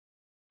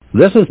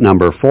This is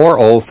number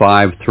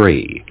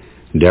 4053.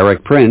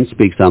 Derek Prince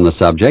speaks on the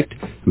subject,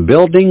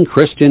 Building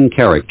Christian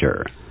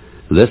Character.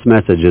 This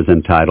message is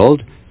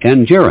entitled,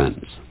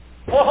 Endurance.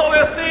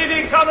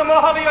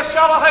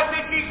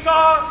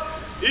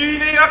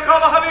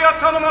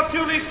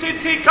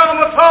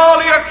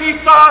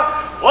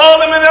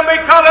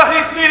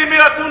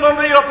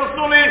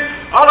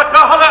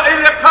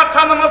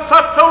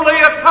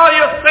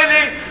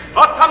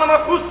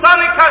 Atanama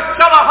kusani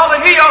kashala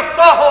halahia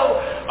soho,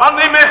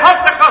 ani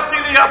mehata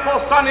kasilia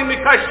posani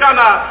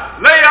mikashana,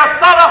 leia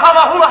sala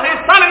halahula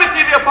hisani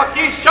mitilia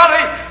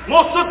pakishari,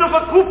 mosutu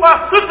bakupa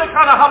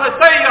sutakana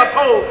halaseya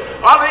to,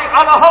 ali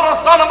alahola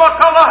sana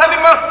makala heli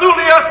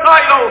masulia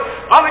sayo,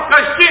 ali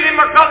kashini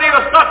makalia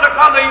sata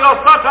kala ilo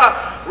sata,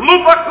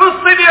 lupa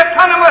kusilia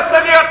kanama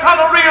selia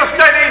tano rio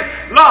stedi,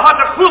 la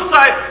hata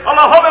kusai,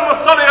 alahola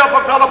masalia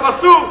pakala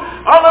pasu,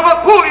 ala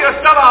makulia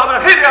shala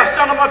halahilia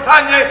sana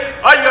matanye,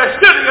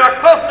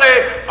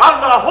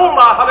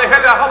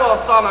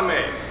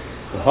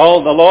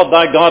 Behold, the Lord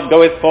thy God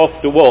goeth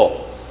forth to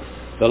war.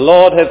 The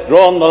Lord hath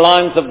drawn the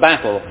lines of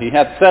battle. He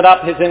hath set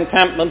up his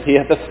encampment. He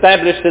hath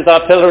established his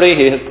artillery.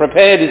 He hath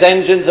prepared his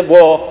engines of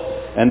war.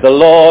 And the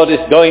Lord is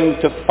going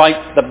to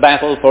fight the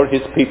battle for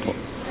his people.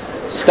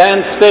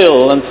 Stand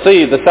still and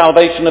see the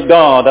salvation of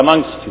God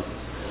amongst you.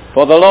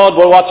 For the Lord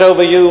will watch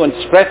over you and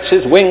stretch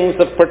his wings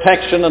of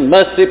protection and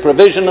mercy,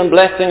 provision and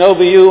blessing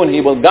over you, and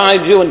he will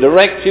guide you and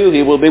direct you.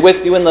 He will be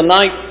with you in the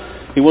night.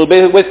 He will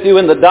be with you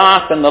in the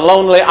dark and the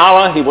lonely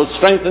hour. He will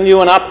strengthen you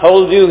and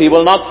uphold you. He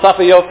will not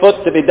suffer your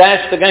foot to be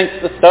dashed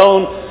against the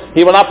stone.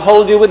 He will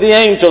uphold you with the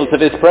angels of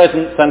his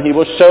presence, and he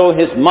will show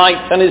his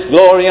might and his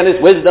glory and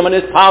his wisdom and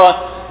his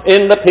power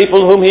in the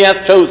people whom he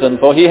hath chosen.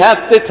 For he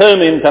hath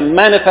determined to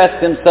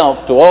manifest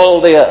himself to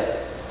all the earth.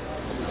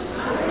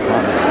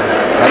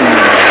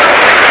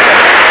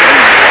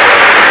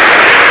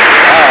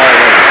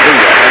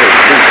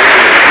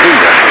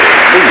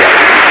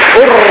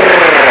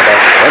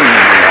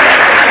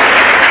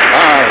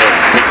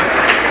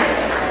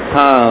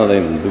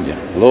 Hallelujah.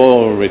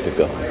 Glory to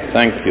God.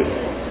 Thank you.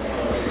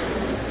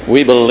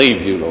 We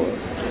believe you, Lord.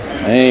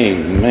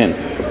 Amen.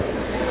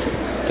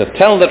 To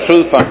tell the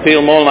truth, I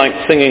feel more like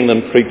singing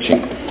than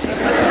preaching.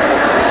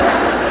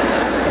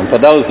 And for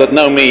those that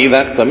know me,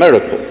 that's a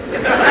miracle.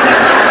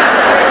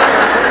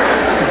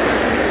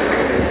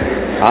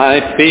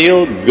 I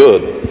feel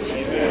good.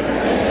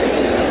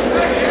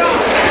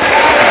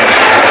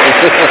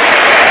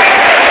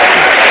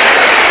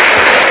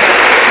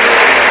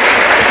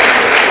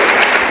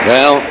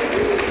 Well,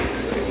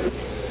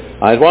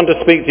 I want to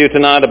speak to you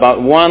tonight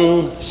about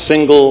one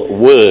single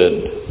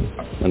word,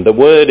 and the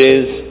word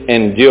is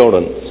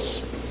endurance.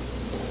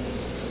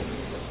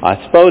 I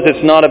suppose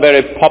it's not a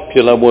very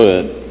popular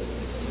word.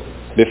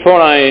 Before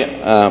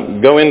I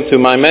go into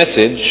my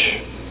message,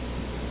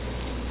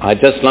 I'd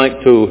just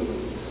like to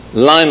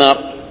line up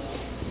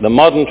the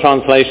modern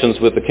translations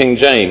with the King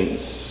James,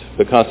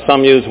 because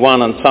some use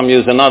one and some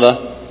use another.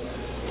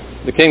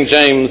 The King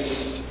James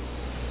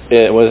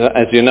was,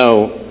 as you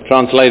know,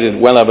 translated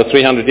well over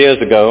 300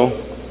 years ago,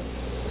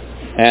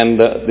 and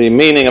the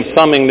meaning of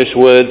some English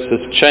words has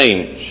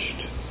changed.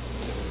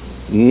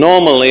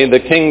 Normally, the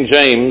King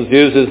James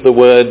uses the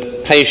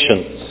word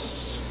patience,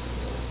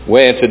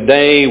 where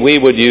today we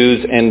would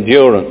use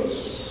endurance.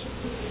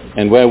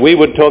 And where we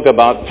would talk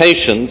about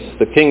patience,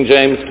 the King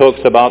James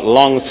talks about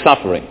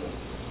long-suffering.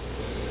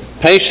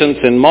 Patience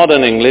in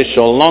modern English,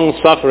 or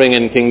long-suffering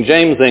in King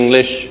James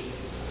English,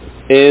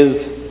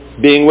 is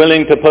being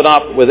willing to put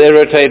up with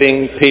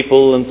irritating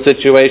people and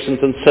situations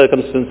and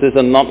circumstances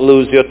and not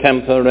lose your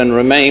temper and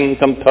remain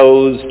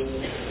composed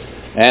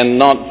and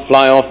not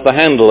fly off the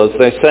handle, as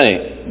they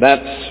say.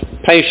 That's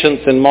patience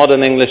in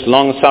modern English,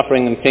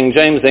 long-suffering in King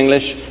James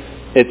English.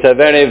 It's a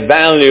very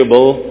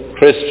valuable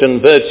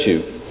Christian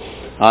virtue.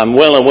 I'm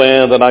well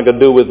aware that I could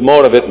do with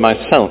more of it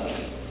myself.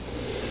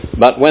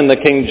 But when the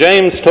King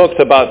James talks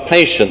about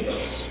patience,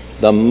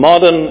 the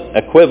modern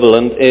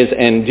equivalent is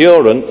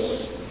endurance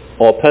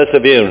or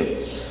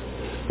perseverance.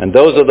 And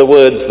those are the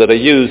words that are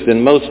used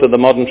in most of the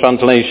modern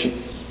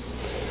translations.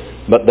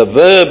 But the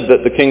verb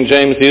that the King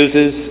James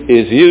uses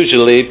is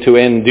usually to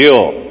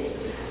endure.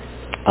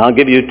 I'll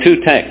give you two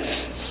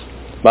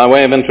texts by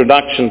way of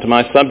introduction to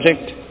my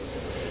subject.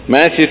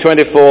 Matthew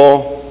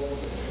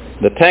 24,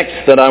 the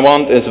text that I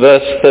want is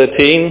verse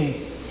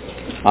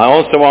 13. I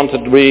also want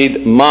to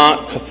read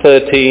Mark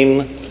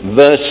 13,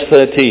 verse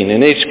 13.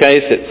 In each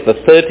case, it's the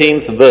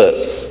 13th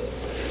verse.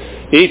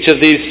 Each of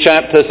these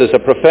chapters is a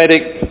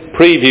prophetic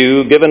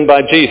preview given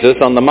by Jesus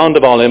on the Mount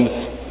of Olives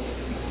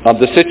of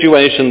the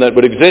situation that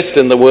would exist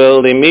in the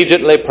world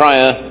immediately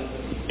prior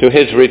to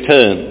his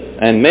return.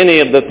 And many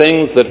of the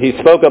things that he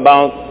spoke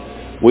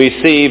about we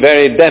see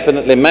very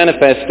definitely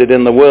manifested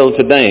in the world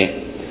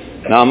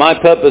today. Now, my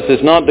purpose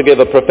is not to give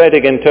a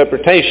prophetic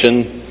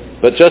interpretation,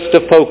 but just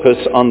to focus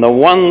on the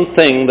one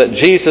thing that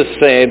Jesus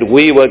said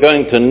we were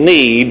going to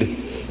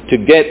need to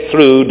get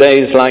through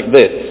days like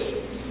this.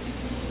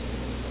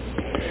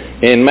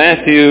 In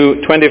Matthew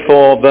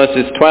 24,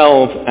 verses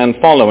 12 and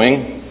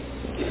following,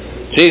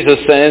 Jesus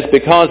says,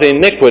 because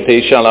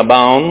iniquity shall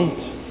abound,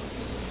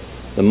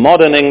 the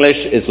modern English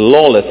is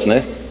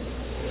lawlessness,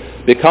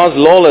 because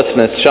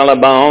lawlessness shall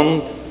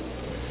abound,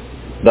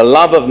 the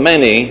love of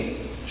many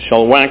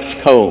shall wax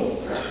cold.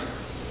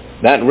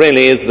 That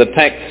really is the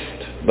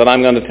text that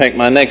I'm going to take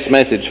my next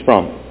message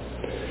from.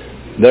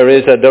 There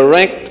is a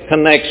direct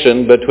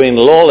connection between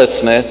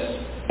lawlessness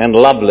and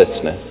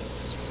lovelessness.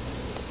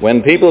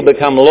 When people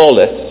become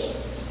lawless,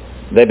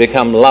 they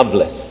become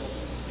loveless.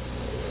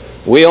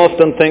 We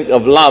often think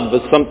of love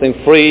as something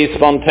free,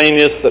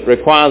 spontaneous, that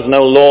requires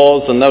no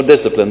laws and no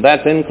discipline.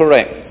 That's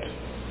incorrect.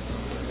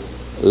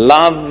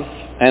 Love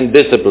and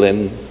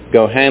discipline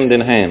go hand in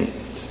hand.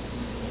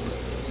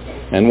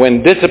 And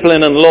when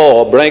discipline and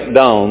law break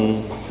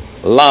down,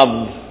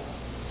 love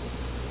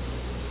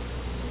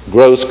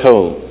grows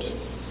cold.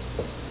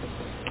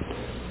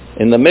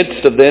 In the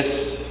midst of this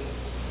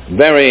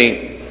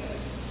very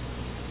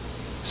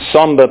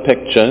somber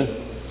picture,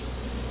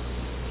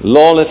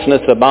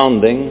 lawlessness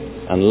abounding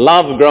and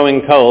love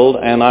growing cold,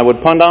 and I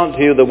would point out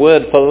to you the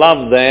word for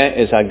love there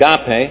is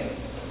agape,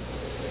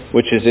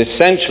 which is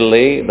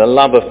essentially the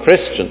love of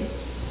Christians.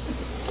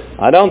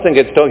 I don't think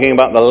it's talking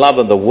about the love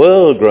of the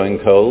world growing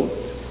cold.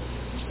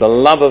 It's the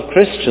love of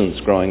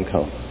Christians growing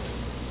cold.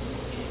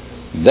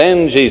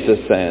 Then Jesus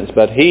says,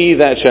 but he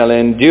that shall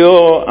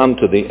endure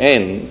unto the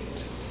end,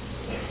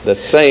 the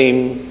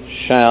same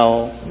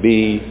shall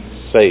be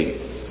saved.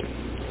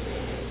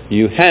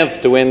 You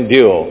have to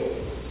endure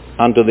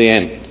unto the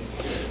end.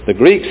 The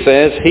Greek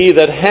says, he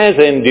that has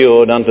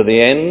endured unto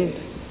the end,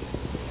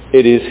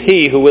 it is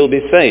he who will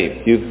be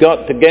saved. You've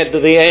got to get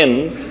to the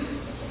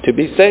end to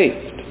be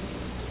saved.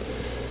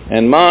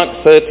 And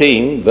Mark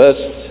 13, verse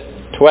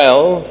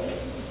 12,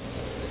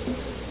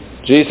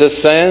 Jesus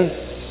says,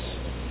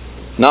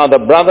 now the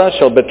brother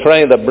shall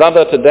betray the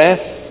brother to death,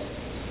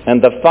 and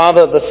the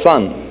father the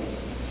son.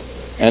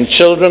 And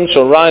children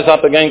shall rise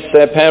up against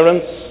their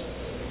parents,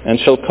 and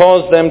shall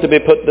cause them to be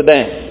put to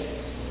death.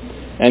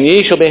 And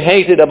ye shall be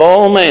hated of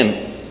all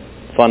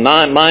men for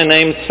my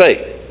name's sake.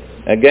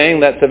 Again,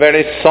 that's a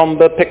very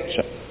somber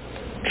picture.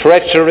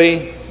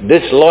 Treachery,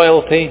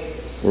 disloyalty,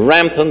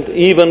 rampant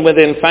even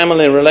within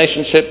family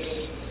relationships.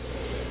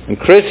 And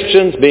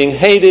Christians being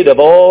hated of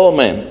all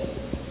men.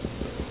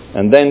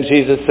 And then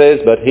Jesus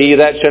says, but he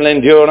that shall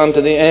endure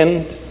unto the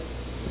end,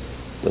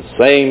 the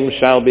same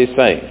shall be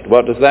saved.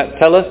 What does that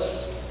tell us?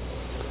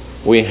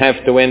 We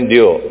have to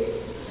endure.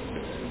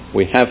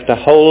 We have to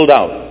hold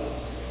out.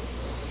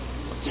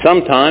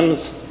 Sometimes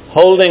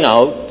holding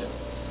out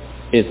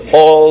is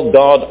all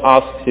God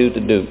asks you to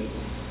do.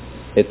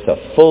 It's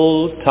a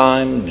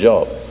full-time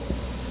job.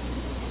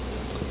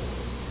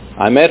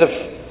 I met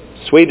a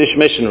Swedish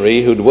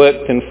missionary who'd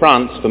worked in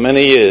France for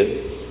many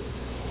years,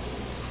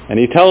 and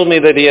he told me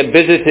that he had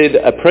visited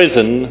a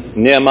prison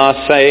near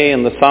Marseille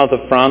in the south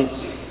of France,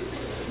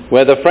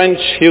 where the French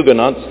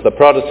Huguenots, the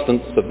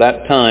Protestants of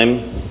that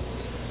time,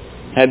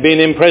 had been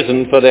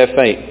imprisoned for their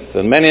faith,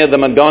 and many of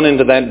them had gone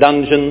into that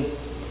dungeon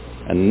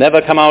and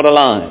never come out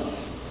alive.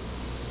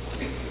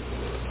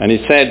 And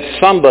he said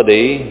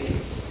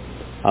somebody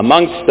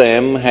amongst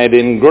them had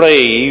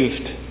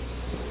engraved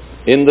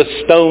in the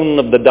stone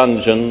of the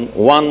dungeon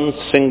one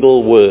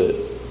single word,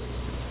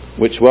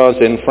 which was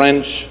in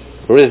French,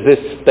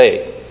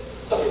 resistez,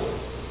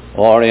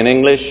 or in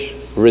English,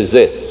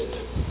 resist.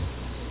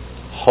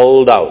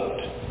 Hold out.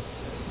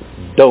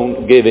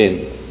 Don't give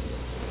in.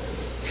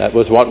 That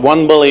was what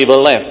one believer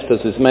left as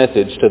his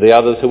message to the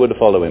others who would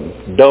follow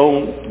him.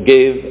 Don't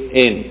give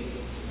in.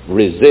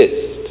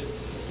 Resist.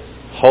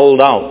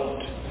 Hold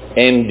out.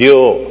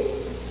 Endure.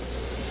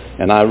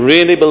 And I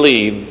really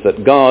believe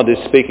that God is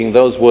speaking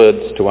those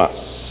words to us.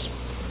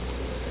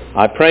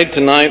 I prayed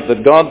tonight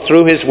that God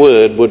through his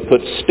word would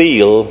put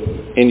steel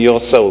in your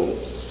souls.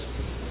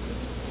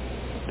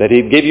 That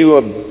he'd give you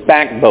a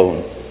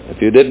backbone,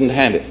 if you didn't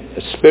have it,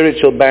 a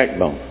spiritual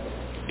backbone,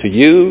 to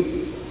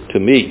you, to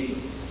me.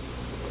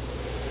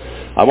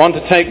 I want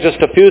to take just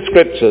a few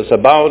scriptures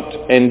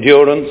about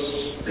endurance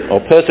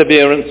or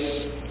perseverance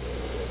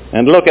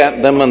and look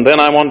at them, and then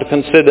I want to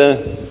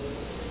consider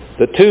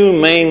the two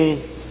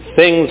main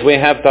things we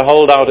have to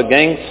hold out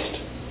against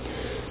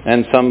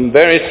and some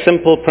very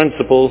simple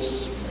principles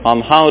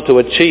on how to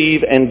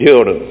achieve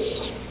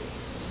endurance.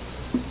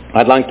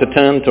 I'd like to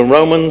turn to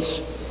Romans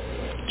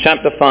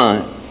chapter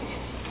 5.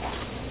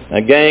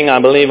 Again, I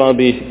believe I'll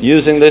be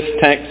using this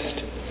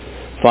text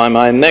for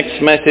my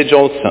next message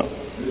also.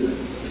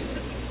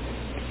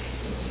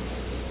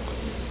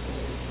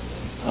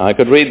 I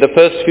could read the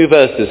first few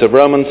verses of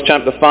Romans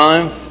chapter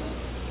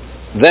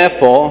 5.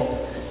 Therefore,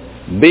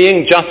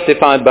 being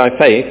justified by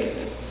faith,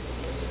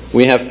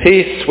 we have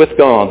peace with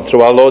God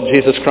through our Lord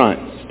Jesus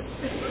Christ,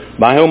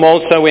 by whom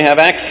also we have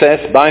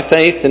access by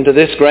faith into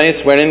this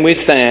grace wherein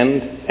we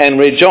stand, and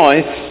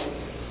rejoice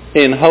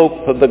in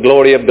hope of the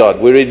glory of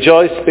God. We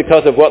rejoice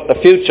because of what the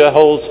future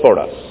holds for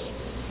us.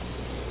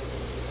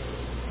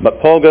 But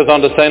Paul goes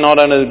on to say, not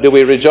only do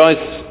we rejoice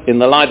in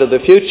the light of the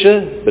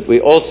future, but we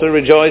also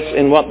rejoice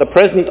in what the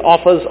present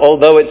offers,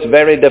 although it's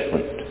very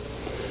different.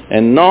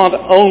 And not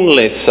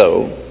only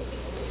so,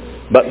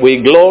 but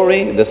we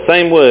glory, the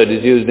same word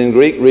is used in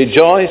Greek,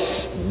 rejoice,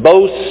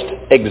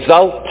 boast,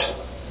 exult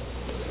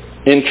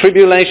in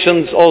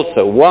tribulations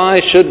also.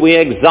 Why should we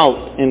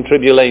exult in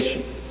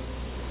tribulation?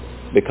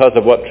 Because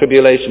of what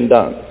tribulation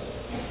does.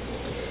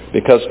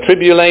 Because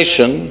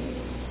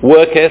tribulation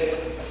worketh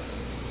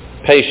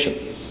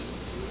patience.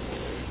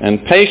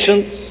 And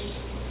patience,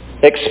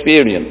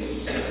 experience.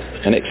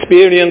 And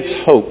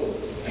experience, hope.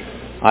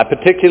 I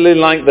particularly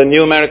like the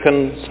New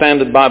American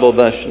Standard Bible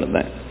version of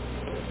that.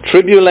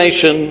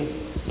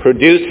 Tribulation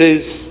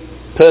produces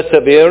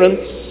perseverance,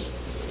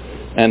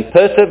 and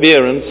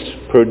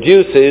perseverance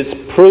produces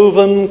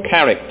proven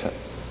character.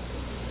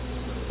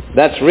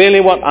 That's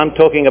really what I'm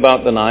talking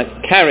about tonight,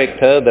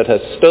 character that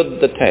has stood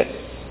the test.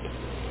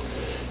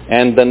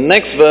 And the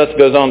next verse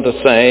goes on to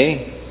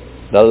say,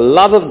 the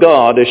love of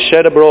God is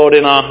shed abroad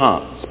in our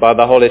hearts by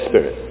the Holy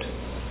Spirit.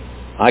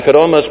 I could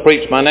almost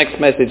preach my next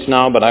message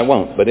now, but I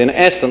won't. But in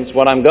essence,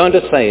 what I'm going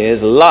to say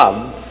is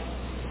love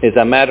is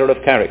a matter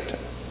of character.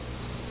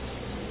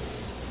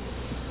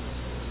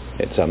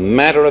 It's a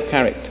matter of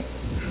character.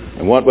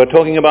 And what we're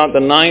talking about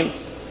tonight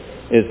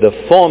is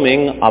the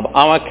forming of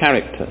our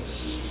characters.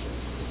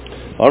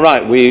 All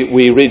right,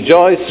 we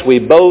rejoice, we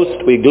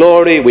boast, we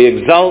glory, we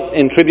exult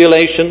in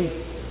tribulation,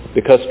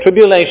 because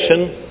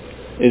tribulation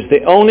is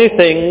the only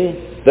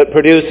thing that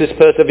produces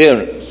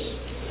perseverance.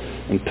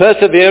 And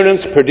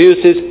perseverance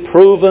produces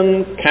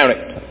proven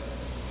character.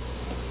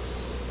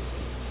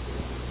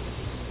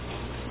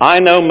 I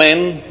know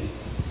men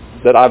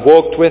that I've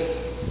walked with,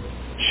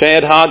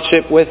 shared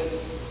hardship with,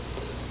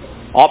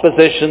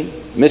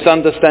 opposition,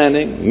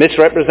 misunderstanding,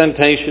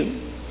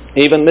 misrepresentation,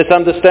 even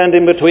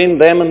misunderstanding between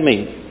them and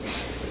me.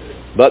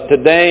 But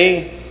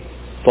today,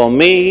 for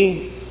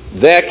me,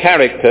 their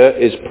character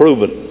is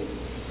proven.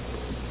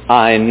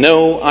 I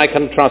know I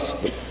can trust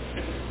them.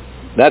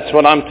 That's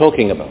what I'm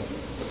talking about.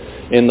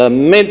 In the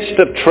midst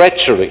of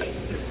treachery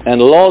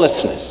and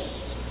lawlessness,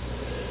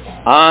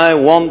 I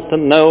want to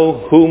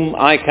know whom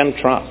I can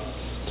trust.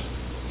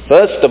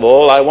 First of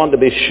all, I want to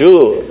be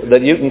sure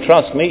that you can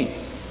trust me.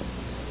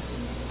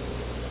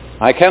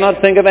 I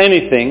cannot think of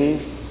anything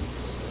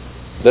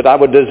that I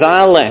would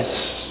desire less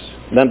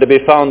than to be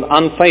found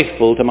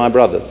unfaithful to my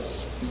brothers.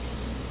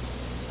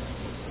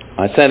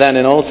 I say that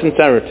in all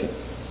sincerity.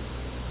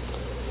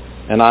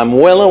 And I'm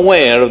well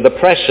aware of the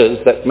pressures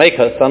that make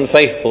us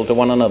unfaithful to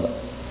one another.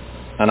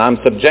 And I'm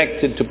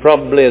subjected to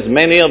probably as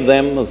many of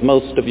them as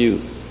most of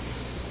you.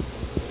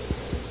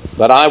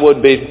 But I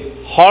would be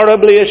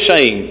horribly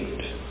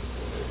ashamed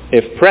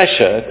if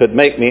pressure could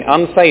make me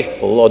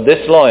unfaithful or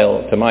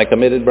disloyal to my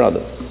committed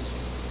brothers.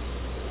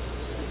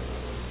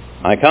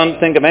 I can't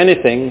think of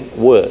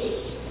anything worse.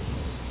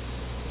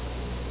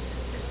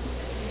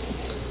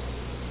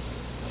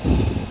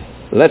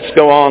 Let's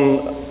go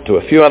on to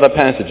a few other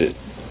passages.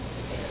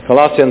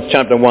 Colossians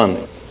chapter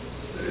 1,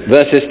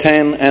 verses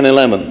 10 and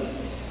 11.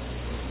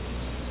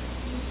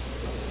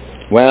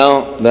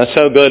 Well, they're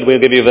so good we'll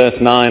give you verse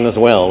 9 as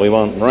well. We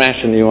won't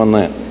ration you on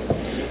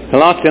that.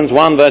 Colossians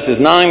 1, verses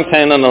 9,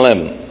 10 and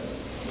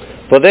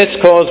 11. For this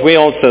cause we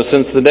also,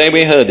 since the day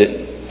we heard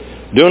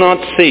it, do not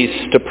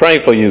cease to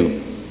pray for you,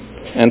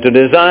 and to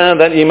desire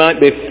that ye might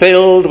be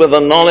filled with the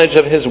knowledge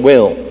of his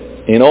will,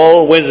 in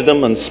all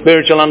wisdom and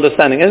spiritual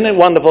understanding. Isn't it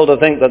wonderful to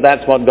think that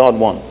that's what God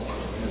wants?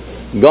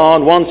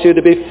 God wants you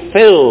to be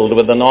filled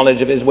with the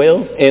knowledge of his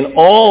will, in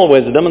all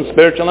wisdom and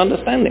spiritual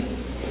understanding.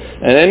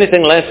 And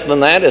anything less than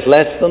that is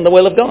less than the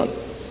will of God.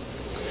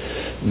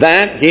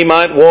 That ye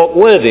might walk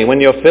worthy.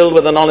 When you're filled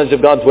with the knowledge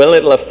of God's will,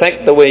 it'll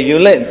affect the way you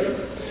live.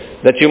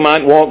 That you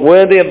might walk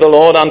worthy of the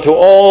Lord unto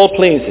all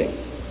pleasing,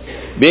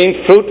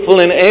 being fruitful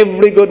in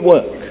every good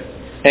work,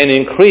 and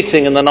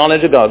increasing in the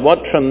knowledge of God. What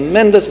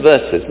tremendous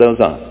verses those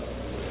are.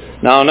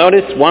 Now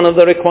notice one of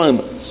the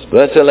requirements.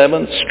 Verse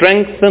 11,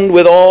 strengthened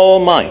with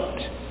all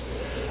might,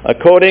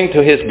 according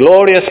to his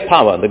glorious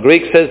power. The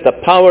Greek says the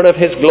power of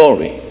his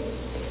glory.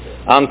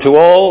 Unto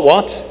all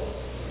what?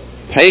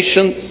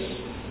 Patience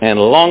and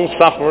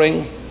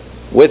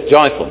long-suffering with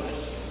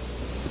joyfulness.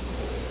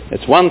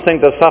 It's one thing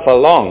to suffer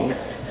long.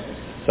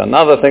 It's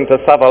another thing to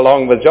suffer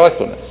long with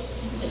joyfulness.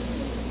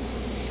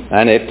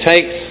 And it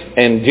takes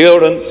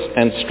endurance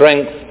and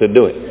strength to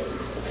do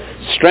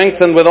it.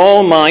 Strengthened with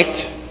all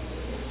might,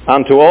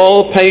 unto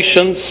all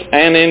patience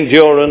and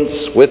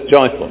endurance with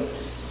joyfulness.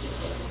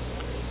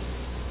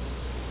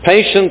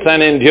 Patience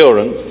and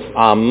endurance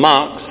are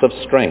marks of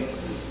strength.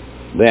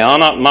 They are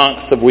not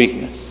marks of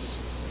weakness.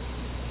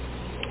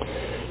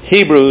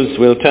 Hebrews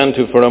we'll turn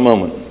to for a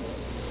moment.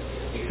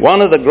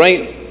 One of the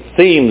great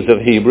themes of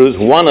Hebrews,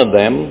 one of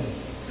them,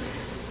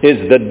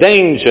 is the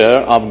danger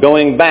of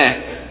going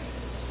back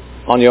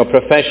on your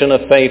profession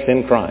of faith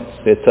in Christ.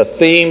 It's a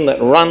theme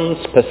that runs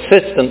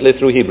persistently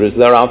through Hebrews.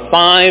 There are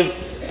 5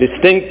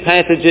 distinct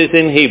passages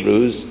in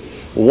Hebrews,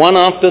 one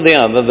after the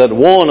other, that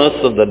warn us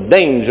of the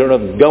danger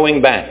of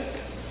going back.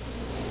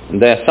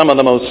 And they're some of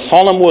the most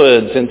solemn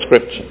words in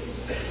Scripture.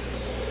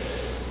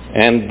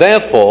 And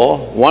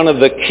therefore, one of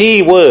the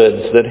key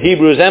words that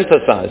Hebrews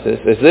emphasizes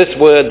is this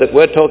word that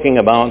we're talking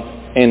about,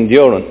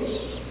 endurance.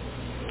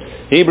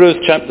 Hebrews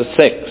chapter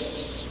 6,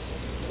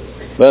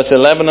 verse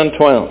 11 and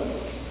 12.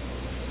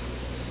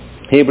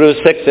 Hebrews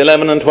 6,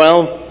 11 and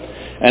 12.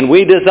 And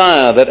we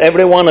desire that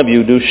every one of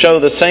you do show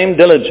the same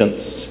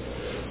diligence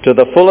to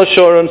the full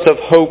assurance of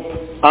hope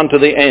unto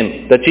the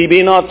end, that ye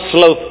be not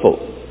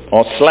slothful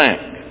or slack,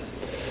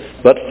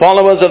 but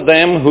followers of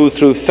them who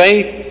through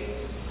faith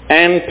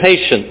and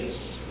patience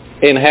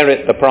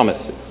inherit the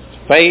promises.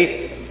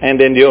 Faith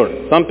and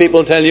endurance. Some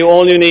people tell you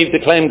all you need to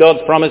claim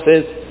God's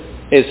promises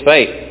is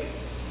faith.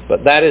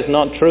 But that is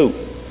not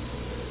true.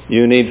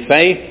 You need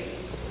faith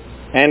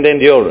and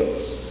endurance.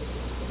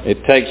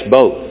 It takes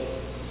both.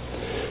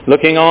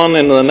 Looking on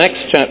in the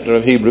next chapter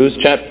of Hebrews,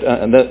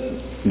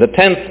 the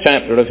 10th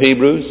chapter of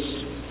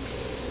Hebrews,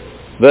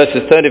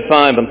 verses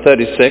 35 and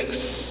 36.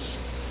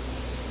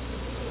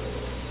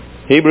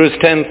 Hebrews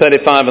 10,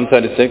 35 and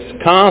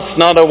 36. Cast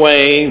not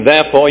away,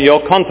 therefore,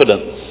 your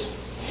confidence.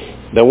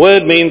 The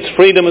word means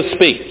freedom of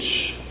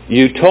speech.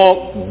 You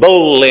talk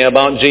boldly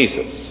about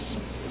Jesus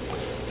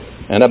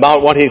and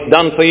about what he's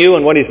done for you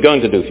and what he's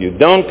going to do for you.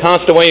 Don't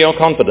cast away your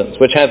confidence,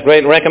 which hath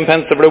great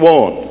recompense of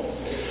reward.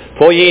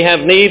 For ye have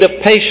need of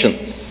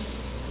patience,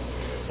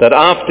 that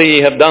after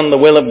ye have done the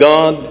will of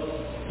God,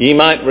 ye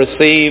might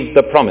receive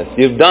the promise.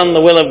 You've done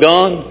the will of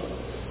God,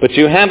 but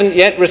you haven't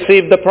yet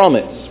received the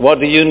promise. What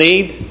do you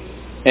need?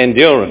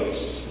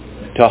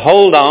 Endurance. To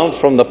hold out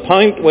from the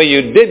point where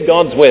you did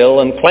God's will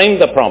and claimed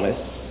the promise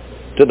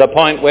to the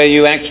point where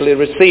you actually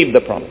received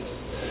the promise.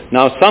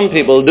 Now some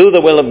people do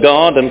the will of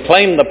God and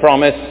claim the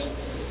promise,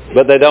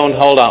 but they don't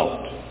hold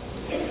out.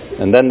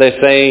 And then they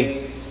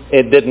say,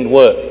 it didn't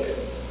work.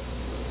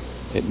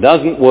 It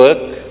doesn't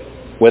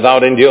work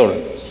without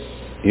endurance.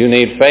 You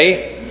need faith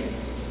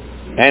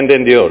and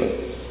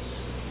endurance.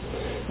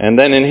 And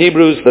then in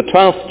Hebrews, the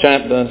 12th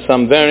chapter,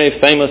 some very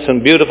famous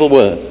and beautiful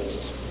words.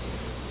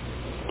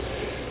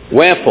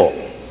 Wherefore,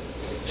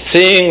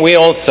 seeing we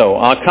also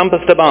are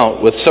compassed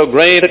about with so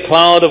great a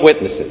cloud of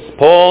witnesses,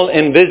 Paul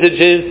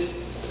envisages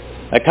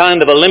a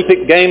kind of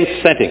Olympic Games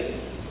setting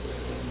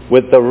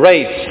with the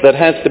race that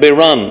has to be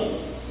run.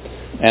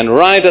 And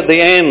right at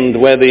the end,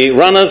 where the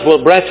runners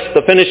will breast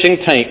the finishing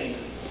tape,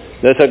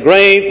 there's a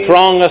great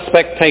throng of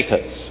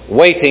spectators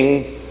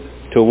waiting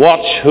to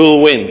watch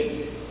who'll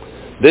win.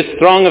 This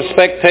throng of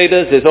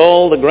spectators is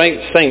all the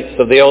great saints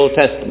of the Old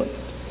Testament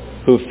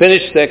who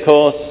finished their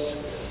course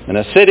and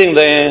are sitting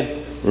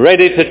there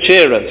ready to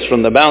cheer us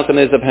from the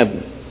balconies of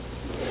heaven.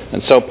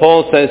 And so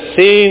Paul says,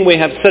 seeing we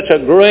have such a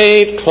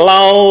great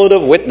cloud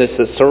of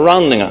witnesses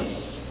surrounding us,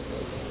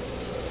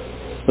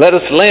 let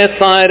us lay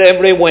aside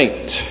every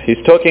weight.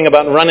 He's talking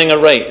about running a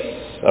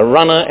race. A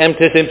runner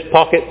empties his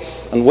pockets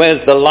and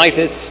wears the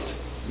lightest,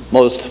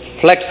 most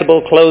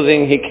flexible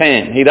clothing he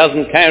can. He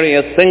doesn't carry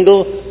a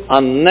single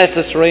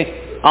unnecessary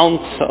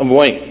ounce of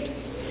weight.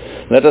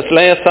 Let us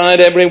lay aside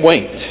every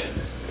weight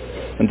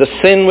and the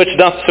sin which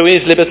doth so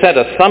easily beset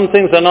us. Some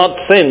things are not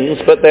sins,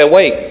 but they're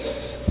weights.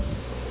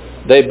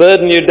 They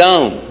burden you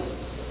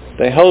down.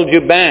 They hold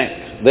you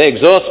back. They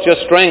exhaust your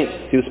strength.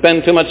 You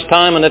spend too much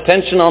time and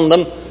attention on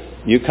them,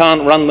 you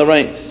can't run the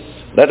race.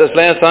 Let us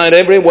lay aside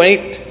every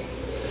weight,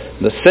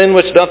 the sin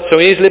which doth so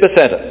easily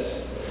beset us,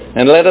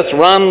 and let us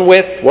run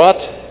with what?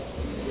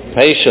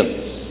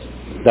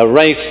 Patience. The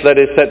race that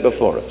is set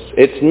before us.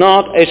 It's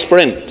not a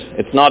sprint.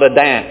 It's not a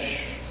dash.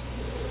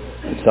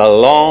 It's a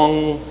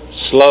long,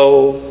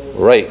 slow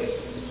race.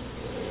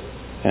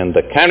 And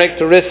the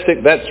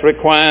characteristic that's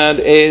required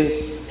is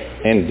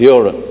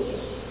endurance.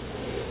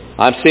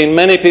 I've seen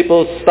many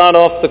people start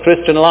off the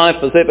Christian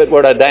life as if it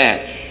were a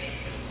dash.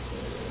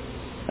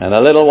 And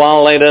a little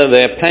while later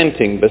they're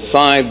panting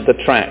beside the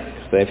track.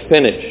 They've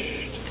finished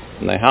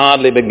and they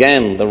hardly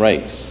began the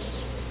race.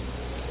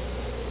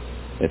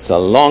 It's a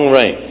long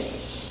race.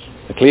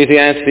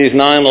 Ecclesiastes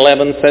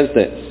 9:11 says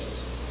this,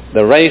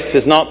 the race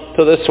is not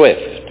to the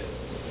swift,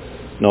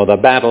 nor the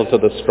battle to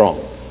the strong.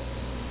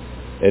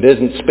 It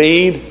isn't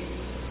speed,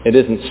 it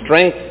isn't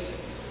strength,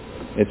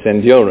 it's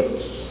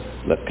endurance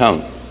that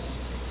counts.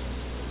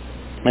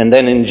 And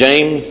then in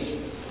James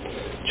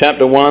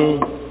chapter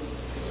 1,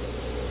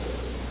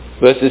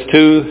 verses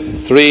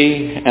 2,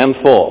 3, and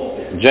 4.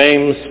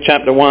 James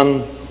chapter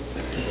 1,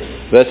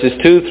 verses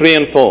 2, 3,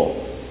 and 4.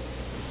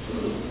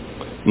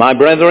 My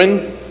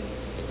brethren,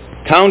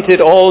 count it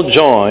all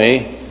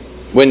joy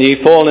when ye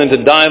fall into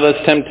divers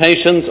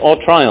temptations or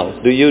trials.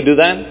 Do you do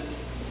that?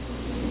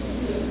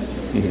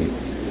 Mm-hmm.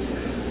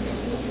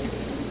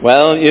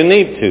 Well, you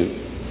need to.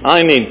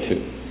 I need to.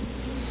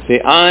 See,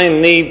 I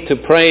need to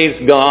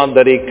praise God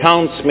that he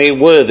counts me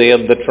worthy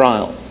of the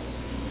trial.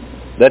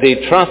 That he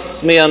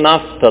trusts me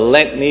enough to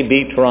let me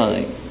be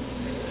tried.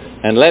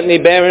 And let me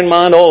bear in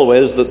mind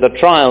always that the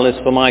trial is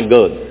for my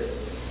good.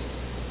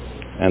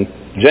 And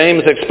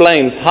James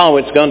explains how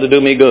it's going to do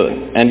me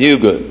good and you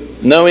good.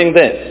 Knowing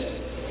this,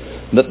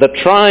 that the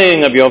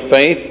trying of your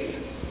faith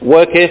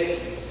worketh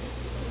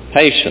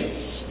patience,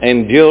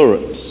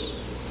 endurance.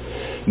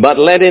 But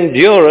let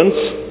endurance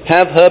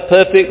have her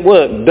perfect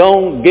work.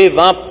 Don't give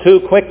up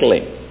too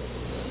quickly.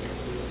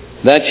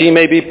 That ye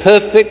may be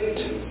perfect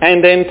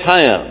and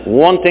entire,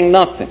 wanting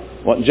nothing.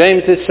 What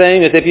James is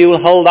saying is if you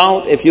will hold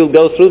out, if you'll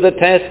go through the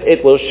test,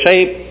 it will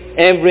shape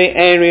every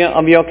area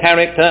of your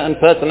character and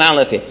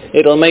personality.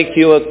 It'll make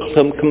you a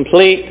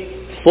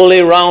complete, fully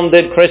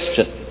rounded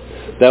Christian.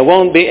 There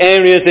won't be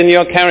areas in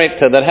your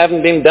character that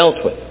haven't been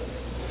dealt with.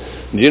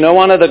 Do you know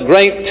one of the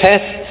great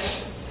tests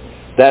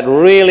that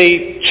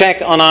really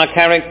check on our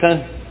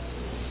character?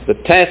 The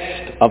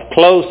test of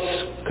close,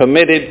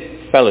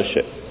 committed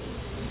fellowship.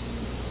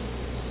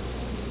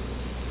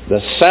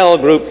 The cell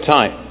group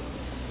type,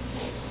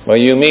 where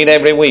you meet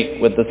every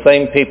week with the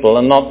same people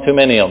and not too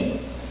many of them,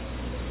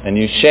 and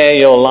you share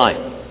your life.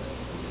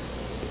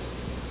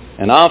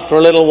 And after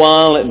a little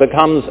while it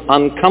becomes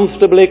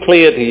uncomfortably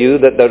clear to you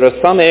that there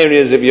are some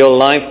areas of your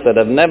life that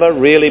have never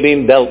really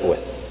been dealt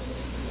with.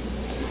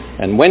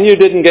 And when you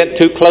didn't get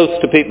too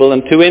close to people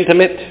and too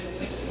intimate,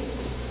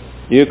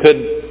 you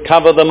could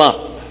cover them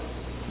up.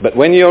 But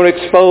when you're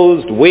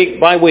exposed week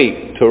by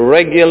week to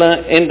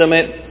regular,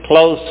 intimate,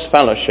 close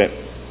fellowship,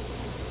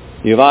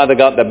 you've either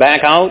got to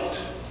back out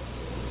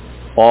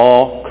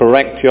or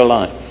correct your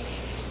life.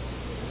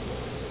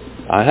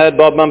 I heard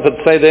Bob Mumford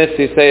say this.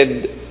 He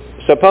said,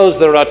 suppose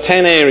there are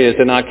 10 areas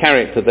in our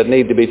character that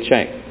need to be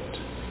checked.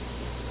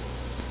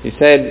 He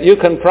said, you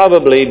can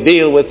probably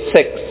deal with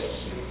 6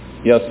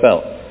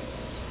 yourself.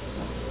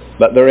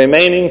 But the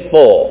remaining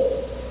 4,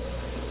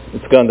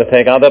 it's going to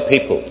take other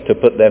people to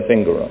put their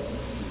finger on.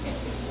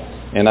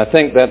 And I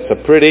think that's a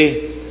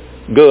pretty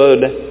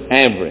good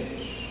average.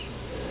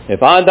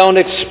 If I don't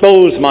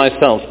expose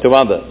myself to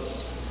others,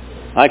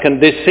 I can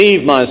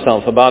deceive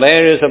myself about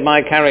areas of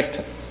my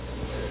character.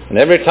 And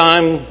every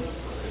time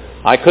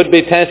I could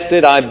be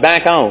tested, I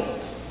back out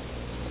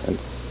and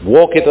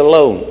walk it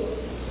alone.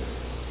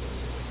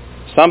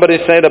 Somebody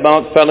said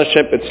about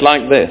fellowship, it's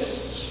like this.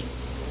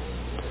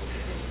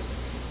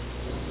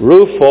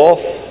 Roof off,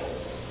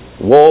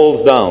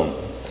 walls down.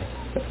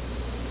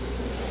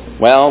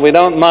 Well, we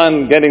don't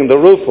mind getting the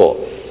roof off,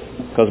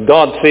 because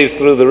God sees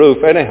through the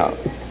roof anyhow.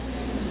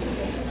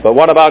 But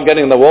what about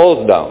getting the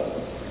walls down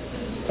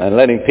and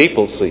letting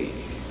people see?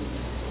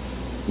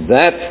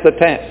 That's the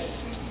test.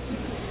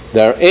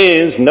 There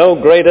is no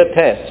greater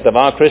test of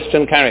our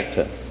Christian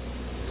character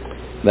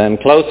than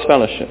close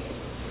fellowship.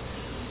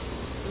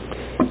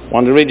 I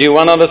want to read you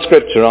one other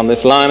scripture on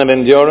this line of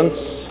endurance.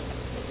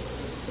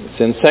 It's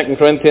in 2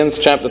 Corinthians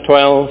chapter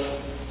 12,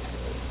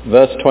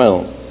 verse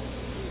 12.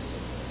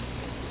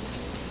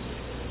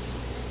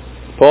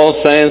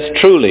 Paul says,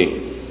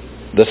 truly,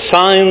 the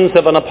signs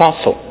of an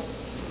apostle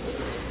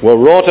were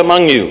wrought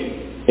among you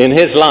in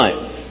his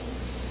life.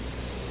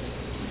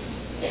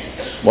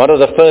 What are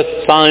the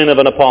first sign of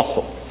an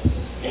apostle?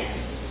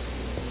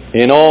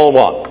 In all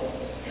what?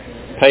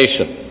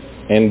 Patience,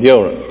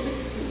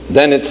 endurance.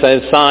 Then it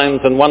says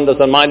signs and wonders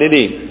and mighty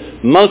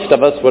deeds. Most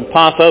of us would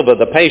pass over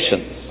the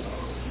patience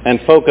and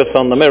focus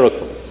on the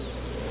miracles.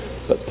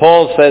 But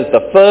Paul says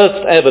the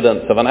first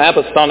evidence of an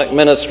apostolic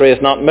ministry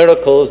is not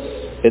miracles,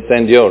 it's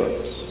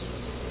endurance.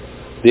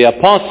 The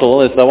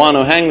apostle is the one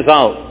who hangs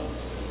out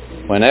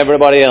when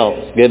everybody else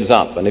gives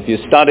up. And if you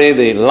study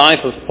the life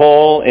of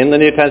Paul in the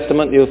New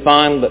Testament, you'll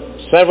find that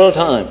several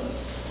times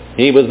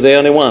he was the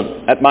only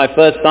one. At my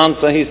first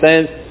answer, he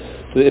says,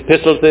 the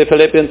epistle to the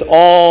Philippians,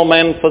 all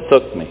men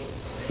forsook me.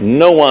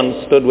 No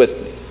one stood with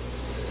me.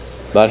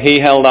 But he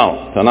held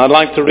out. And I'd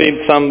like to read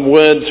some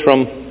words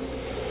from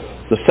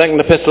the second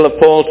epistle of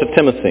Paul to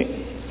Timothy.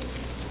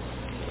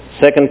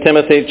 2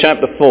 Timothy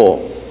chapter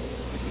 4.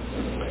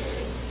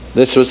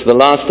 This was the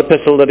last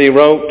epistle that he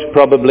wrote,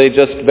 probably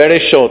just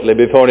very shortly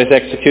before his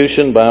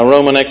execution by a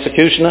Roman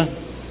executioner.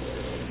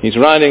 He's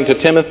writing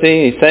to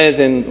Timothy. He says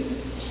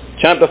in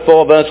chapter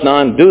 4, verse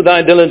 9, do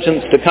thy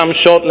diligence to come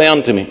shortly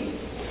unto me.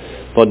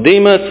 For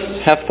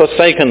Demas hath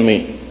forsaken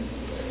me,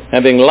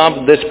 having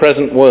loved this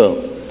present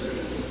world.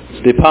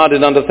 He's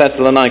departed unto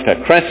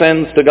Thessalonica.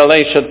 Crescens to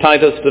Galatia,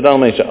 Titus to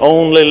Dalmatia.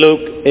 Only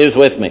Luke is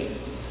with me.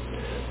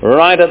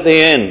 Right at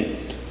the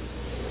end,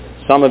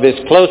 some of his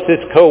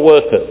closest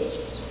co-workers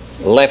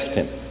left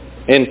him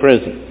in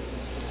prison.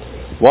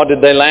 What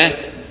did they lack?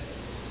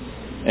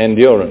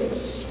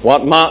 Endurance.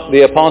 What marked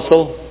the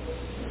apostle?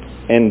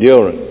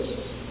 Endurance.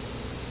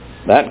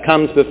 That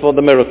comes before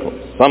the miracles.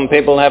 Some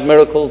people have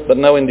miracles but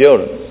no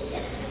endurance.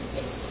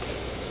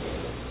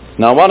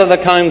 Now, what are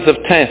the kinds of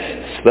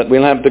tests that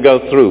we'll have to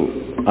go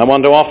through? I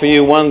want to offer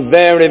you one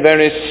very,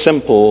 very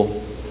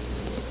simple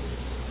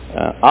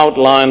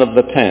outline of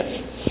the tests.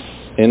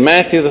 In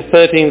Matthew the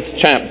 13th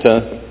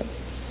chapter,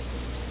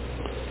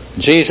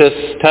 Jesus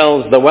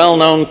tells the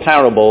well-known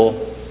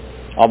parable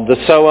of the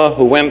sower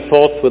who went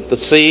forth with the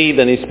seed,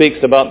 and he speaks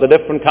about the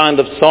different kind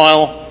of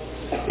soil,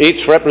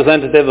 each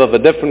representative of a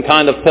different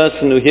kind of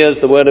person who hears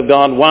the word of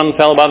God. One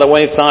fell by the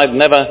wayside,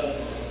 never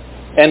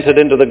entered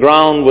into the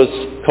ground, was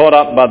caught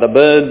up by the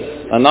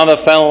birds. Another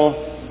fell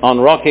on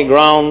rocky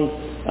ground.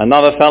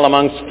 Another fell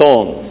amongst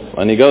thorns.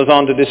 And he goes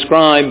on to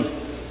describe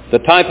the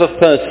type of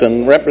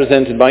person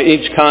represented by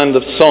each kind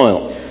of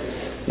soil.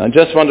 I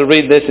just want to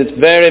read this. It's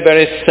very,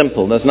 very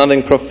simple. There's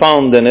nothing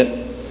profound in it.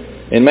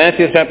 In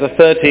Matthew chapter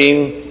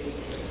 13,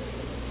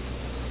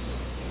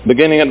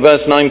 beginning at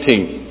verse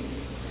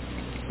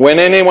 19. When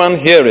anyone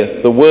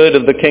heareth the word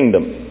of the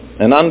kingdom,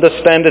 and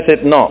understandeth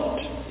it not,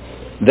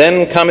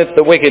 then cometh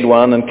the wicked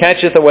one, and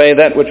catcheth away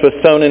that which was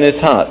sown in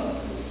his heart.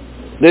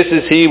 This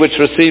is he which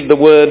received the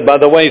word by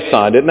the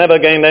wayside. It never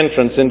gained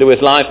entrance into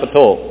his life at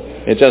all.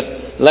 It just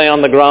lay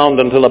on the ground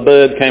until a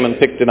bird came and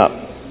picked it up.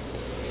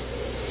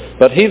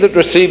 But he that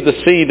received the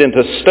seed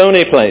into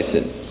stony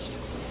places,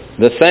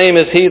 the same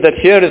is he that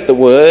heareth the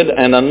word,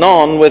 and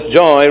anon with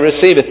joy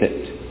receiveth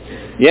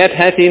it. Yet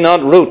hath he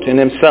not root in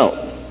himself,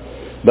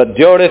 but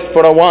dureth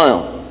for a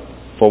while.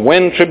 For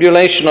when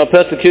tribulation or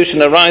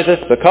persecution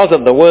ariseth because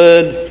of the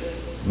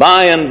word,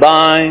 by and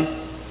by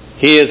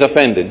he is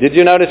offended. Did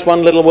you notice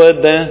one little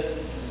word there?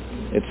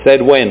 It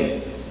said when.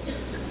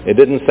 It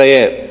didn't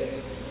say if.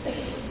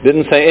 It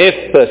didn't say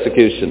if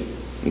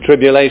persecution and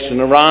tribulation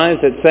arise.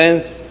 It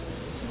says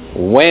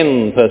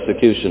when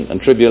persecution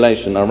and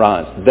tribulation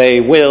arise.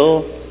 They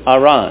will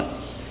arise.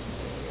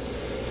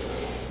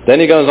 Then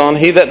he goes on,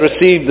 he that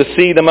received the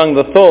seed among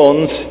the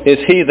thorns is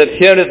he that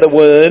heareth the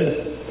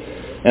word,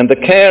 and the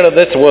care of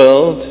this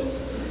world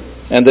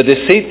and the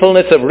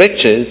deceitfulness of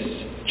riches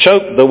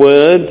choke the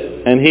word,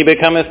 and he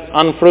becometh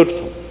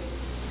unfruitful.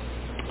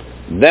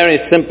 Very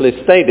simply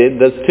stated,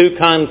 there's two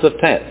kinds of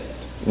tests.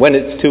 When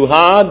it's too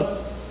hard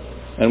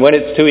and when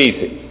it's too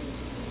easy.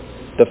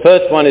 The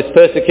first one is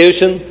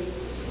persecution.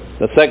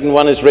 The second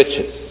one is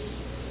riches.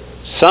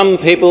 Some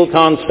people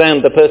can't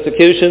stand the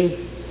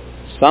persecution.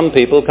 Some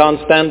people can't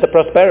stand the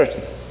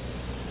prosperity.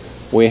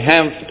 We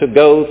have to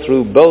go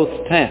through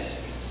both tests.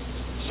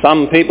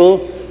 Some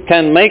people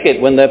can make it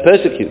when they're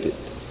persecuted.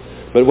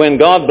 But when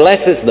God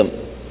blesses them,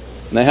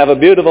 and they have a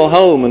beautiful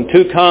home and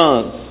 2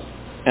 cars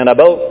and a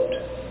boat,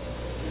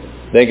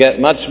 they get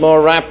much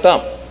more wrapped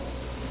up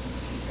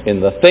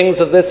in the things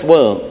of this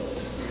world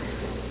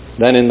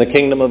than in the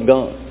kingdom of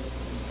God.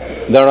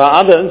 There are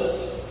others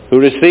who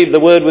receive the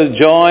word with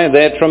joy.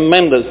 They're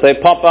tremendous. They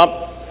pop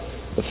up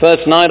the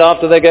first night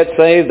after they get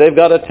saved. They've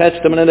got a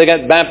testimony. They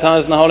get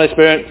baptized in the Holy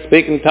Spirit,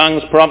 speak in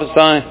tongues,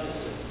 prophesy.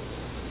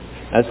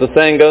 As the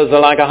saying goes, they're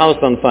like a house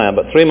on fire.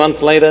 But 3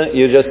 months later,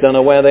 you just don't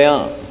know where they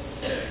are.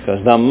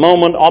 Because the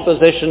moment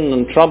opposition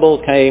and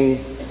trouble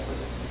came,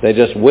 they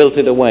just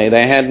wilted away.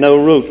 They had no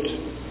root.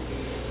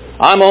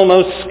 I'm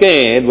almost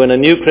scared when a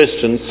new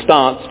Christian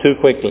starts too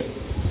quickly.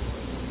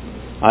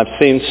 I've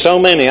seen so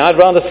many. I'd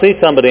rather see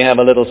somebody have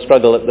a little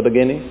struggle at the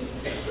beginning.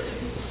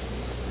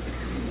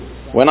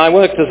 When I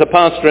worked as a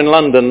pastor in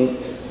London,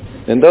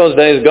 in those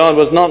days God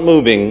was not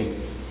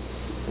moving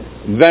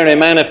very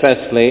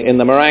manifestly in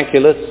the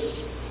miraculous.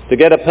 To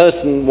get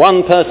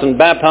one person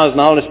baptized in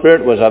the Holy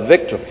Spirit was a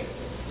victory.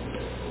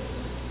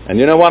 And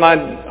you know what I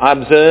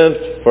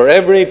observed? For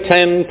every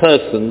 10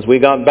 persons we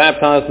got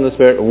baptized in the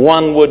Spirit,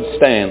 1 would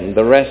stand,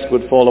 the rest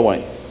would fall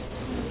away.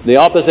 The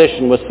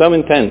opposition was so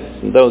intense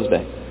in those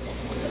days.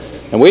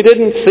 And we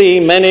didn't see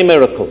many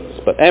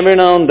miracles, but every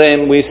now and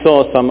then we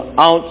saw some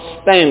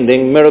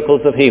outstanding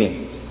miracles of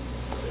healing.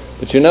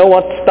 But you know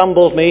what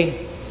stumbled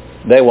me?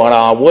 They were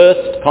our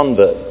worst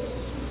converts.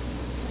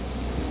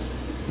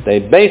 They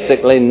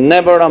basically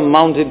never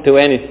amounted to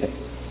anything.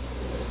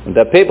 And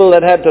the people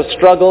that had to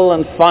struggle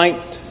and fight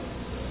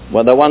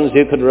were the ones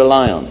you could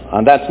rely on.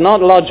 And that's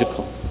not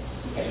logical.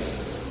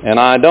 And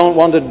I don't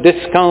want to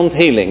discount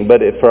healing,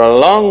 but for a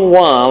long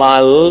while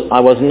I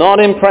was not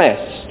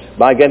impressed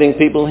by getting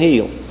people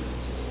healed.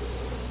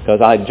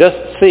 Because I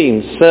just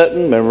seen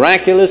certain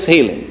miraculous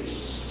healings.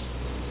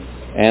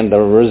 And the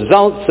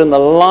results in the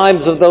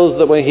lives of those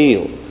that were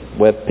healed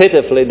were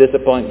pitifully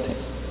disappointing.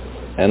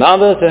 And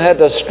others who had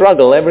to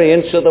struggle every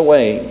inch of the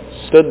way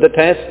stood the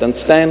test and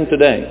stand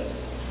today.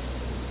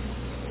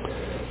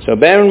 So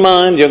bear in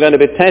mind, you're going to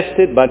be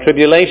tested by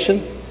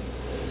tribulation,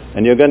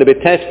 and you're going to be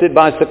tested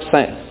by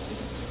success.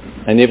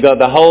 And you've got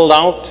to hold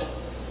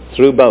out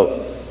through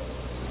both.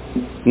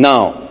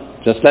 Now,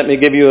 just let me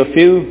give you a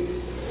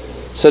few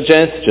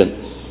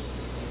suggestions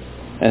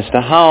as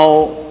to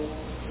how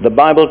the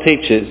Bible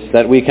teaches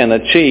that we can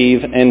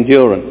achieve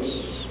endurance.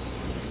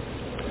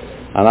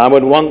 And I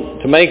would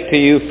want to make to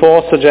you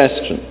 4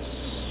 suggestions.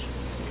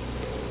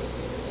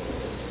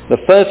 The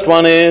first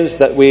one is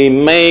that we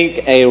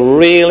make a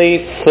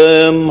really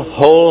firm,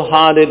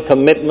 wholehearted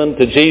commitment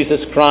to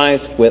Jesus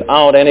Christ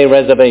without any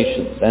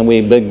reservations. And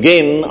we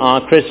begin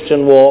our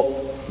Christian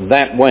walk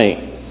that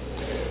way.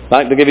 I'd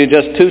like to give you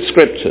just 2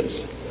 scriptures,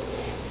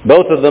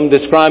 both of them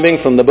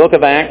describing from the book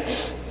of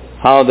Acts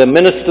how the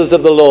ministers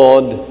of the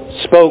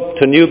Lord spoke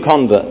to new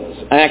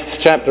converts. Acts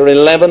chapter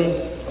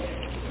 11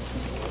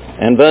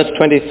 and verse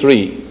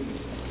 23.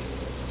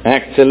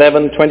 Acts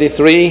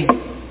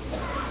 11:23.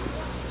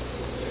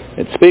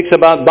 It speaks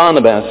about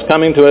Barnabas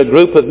coming to a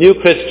group of new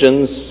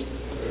Christians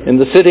in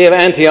the city of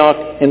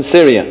Antioch in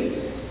Syria.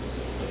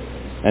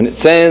 And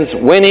it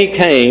says, when he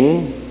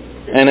came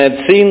and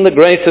had seen the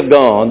grace of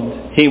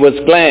God, he was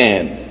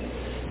glad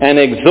and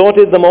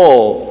exhorted them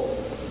all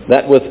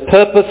that with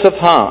purpose of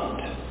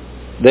heart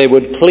they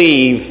would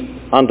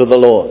cleave unto the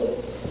Lord.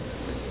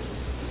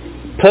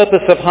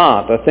 Purpose of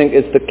heart, I think,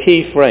 is the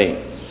key phrase.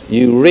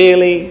 You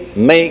really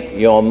make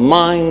your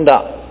mind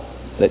up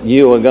that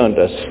you are going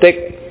to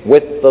stick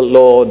with the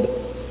Lord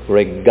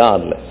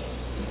regardless.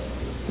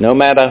 No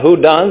matter who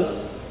does,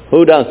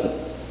 who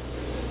doesn't.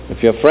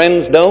 If your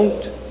friends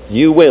don't,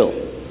 you will.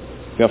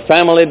 If your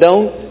family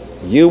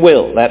don't, you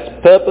will. That's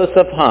purpose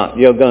of heart.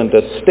 You're going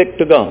to stick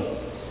to God.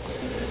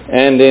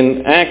 And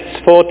in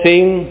Acts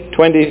 14,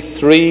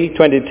 23,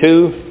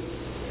 22,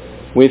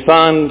 we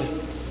find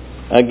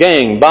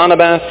again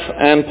Barnabas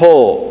and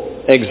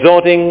Paul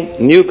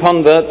exhorting new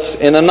converts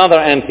in another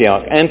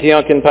Antioch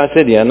in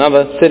Pisidia,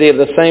 another city of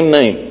the same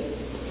name.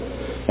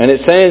 And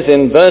it says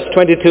in verse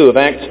 22 of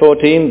Acts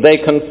 14, they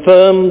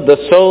confirmed the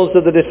souls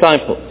of the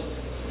disciples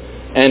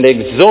and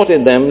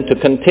exhorted them to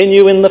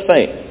continue in the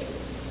faith,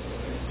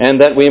 and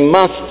that we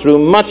must, through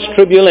much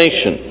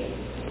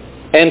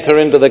tribulation, enter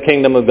into the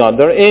kingdom of God.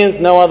 There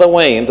is no other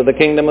way into the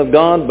kingdom of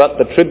God but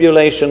the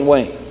tribulation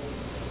way.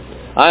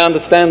 I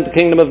understand the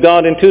kingdom of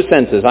God in two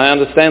senses. I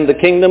understand the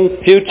kingdom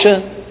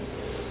future,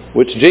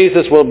 which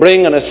Jesus will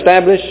bring and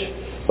establish,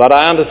 but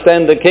I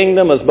understand the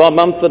kingdom, as Bob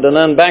Mumford and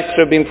Ern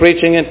Baxter have been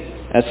preaching it,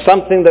 as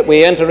something that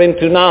we enter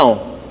into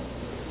now.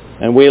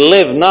 And we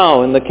live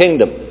now in the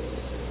kingdom.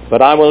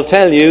 But I will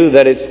tell you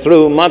that it's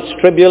through much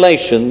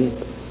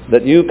tribulation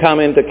that you come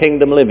into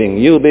kingdom living.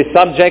 You'll be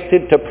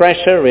subjected to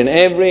pressure in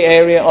every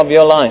area of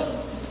your life.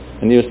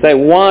 And you say,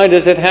 why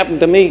does it happen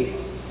to me?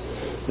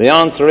 The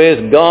answer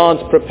is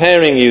God's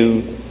preparing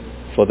you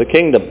for the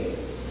kingdom.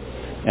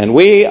 And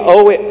we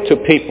owe it to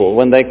people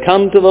when they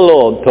come to the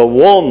Lord to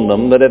warn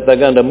them that if they're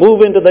going to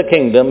move into the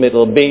kingdom,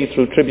 it'll be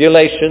through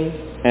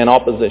tribulation and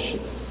opposition.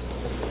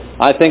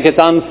 I think it's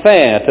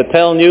unfair to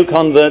tell new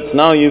converts,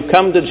 now you've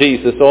come to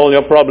Jesus, all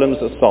your problems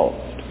are solved.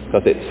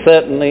 Because it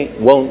certainly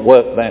won't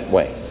work that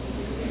way.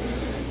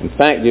 In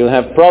fact, you'll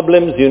have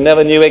problems you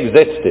never knew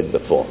existed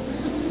before.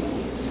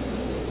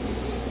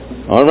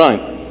 All right.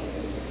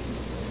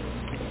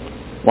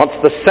 What's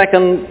the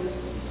second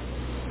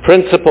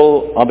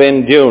principle of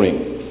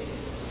enduring?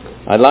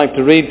 I'd like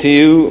to read to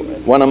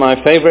you one of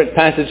my favorite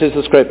passages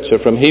of Scripture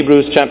from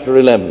Hebrews chapter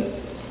 11.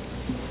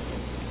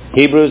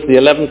 Hebrews, the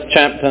 11th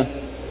chapter,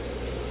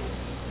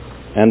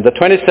 and the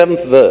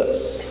 27th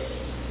verse.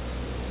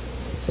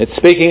 It's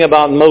speaking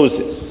about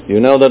Moses. You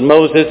know that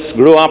Moses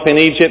grew up in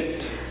Egypt,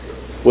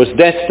 was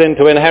destined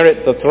to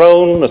inherit the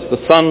throne as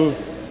the son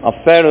of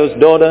Pharaoh's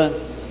daughter,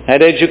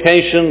 had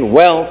education,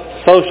 wealth,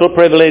 social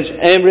privilege,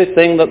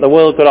 everything that the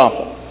world could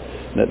offer.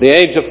 And at the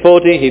age of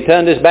 40, he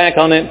turned his back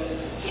on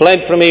it,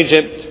 fled from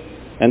Egypt,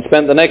 and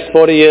spent the next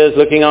 40 years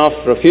looking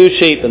after a few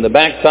sheep in the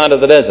backside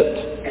of the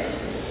desert.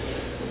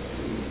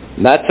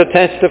 That's a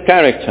test of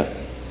character.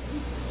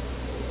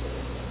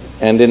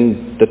 And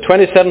in the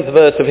 27th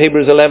verse of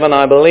Hebrews 11,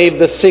 I believe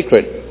the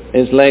secret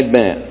is laid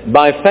bare.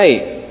 By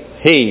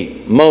faith,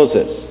 he,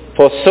 Moses,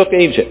 forsook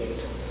Egypt,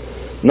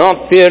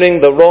 not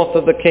fearing the wrath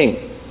of the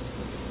king,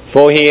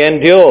 for he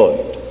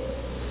endured.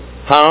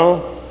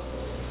 How?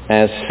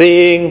 As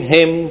seeing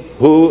him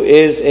who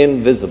is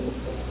invisible.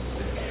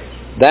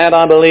 That,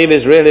 I believe,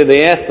 is really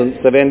the essence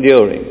of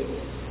enduring.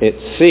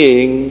 It's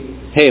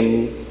seeing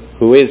him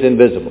who is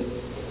invisible.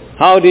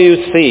 How do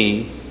you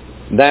see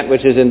that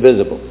which is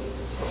invisible?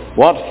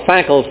 What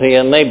faculty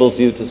enables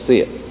you to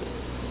see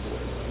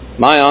it?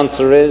 My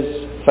answer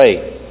is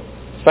faith.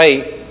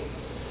 Faith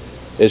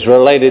is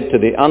related to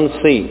the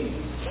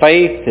unseen.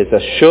 Faith is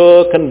a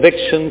sure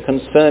conviction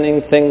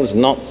concerning things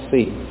not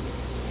seen.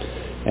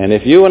 And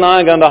if you and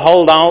I are going to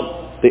hold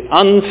out, the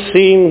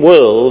unseen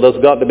world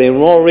has got to be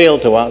more real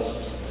to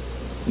us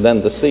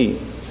than the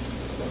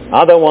seen.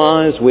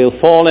 Otherwise, we'll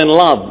fall in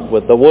love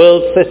with the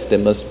world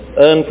system, as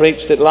Ern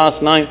preached it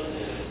last night.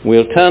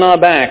 We'll turn our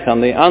back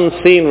on the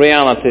unseen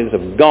realities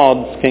of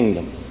God's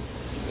kingdom.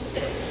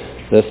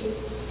 There's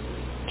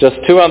just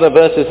two other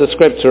verses of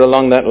Scripture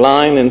along that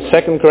line in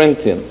 2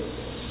 Corinthians,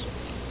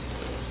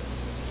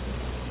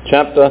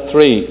 chapter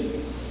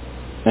 3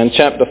 and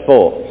chapter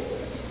 4.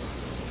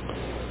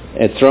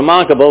 It's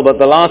remarkable, but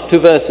the last two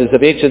verses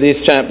of each of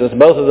these chapters,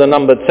 both of them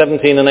numbered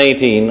 17 and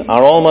 18,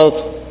 are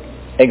almost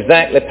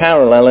exactly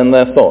parallel in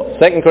their thoughts.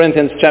 2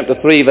 Corinthians chapter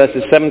 3,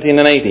 verses 17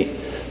 and 18.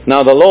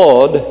 Now the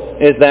Lord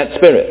is that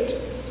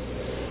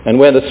Spirit, and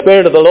where the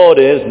Spirit of the Lord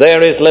is,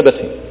 there is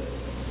liberty.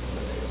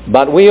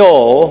 But we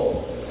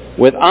all,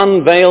 with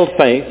unveiled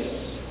face,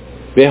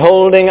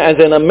 beholding as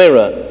in a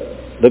mirror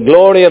the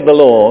glory of the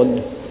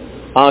Lord,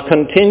 are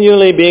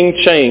continually being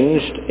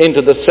changed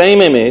into the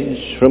same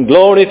image from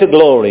glory to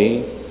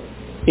glory,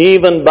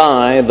 even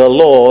by the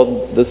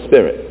Lord the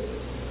Spirit.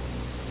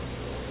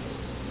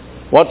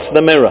 What's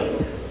the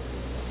mirror?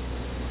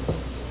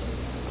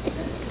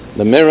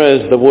 The mirror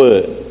is the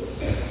Word.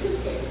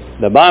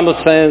 The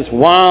Bible says,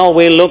 while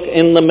we look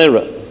in the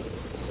mirror,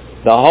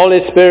 the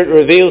Holy Spirit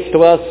reveals to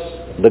us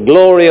the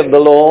glory of the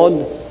Lord,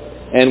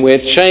 and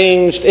we're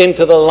changed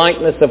into the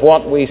likeness of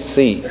what we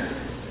see.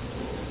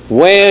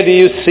 Where do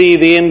you see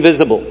the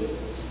invisible?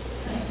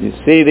 You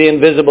see the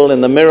invisible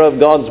in the mirror of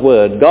God's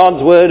Word.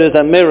 God's Word is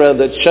a mirror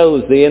that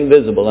shows the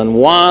invisible. And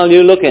while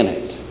you look in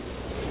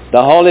it,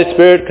 the Holy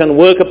Spirit can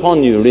work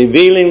upon you,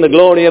 revealing the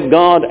glory of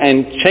God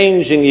and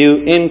changing you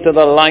into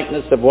the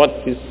likeness of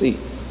what you see.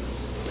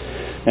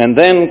 And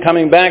then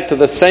coming back to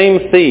the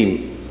same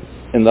theme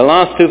in the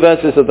last two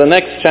verses of the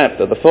next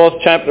chapter, the 4th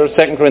chapter of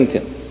 2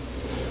 Corinthians,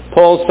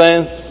 Paul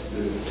says,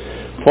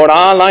 "For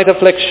our light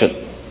affliction,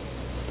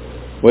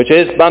 which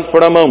is but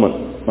for a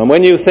moment." And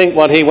when you think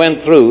what he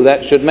went through,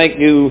 that should make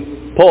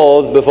you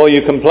pause before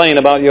you complain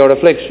about your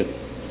affliction.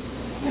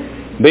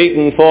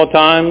 Beaten 4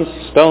 times,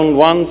 stoned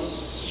once,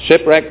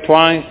 shipwrecked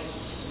twice,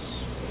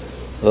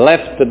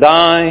 left to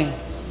die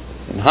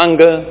in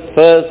hunger,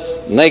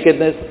 thirst,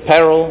 nakedness,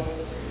 peril.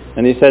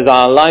 And he says,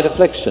 our light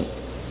affliction,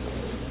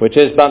 which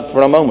is but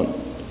for a moment,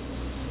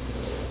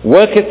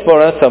 worketh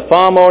for us a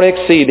far more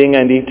exceeding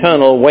and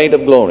eternal weight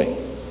of glory.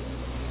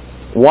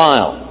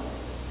 While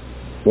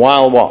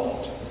what?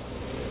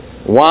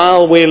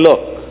 While we look,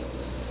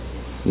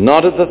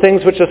 not at the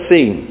things which are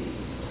seen,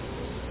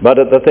 but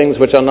at the things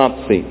which are not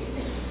seen.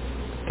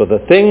 For the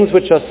things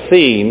which are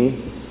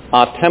seen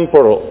are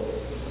temporal.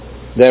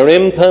 They're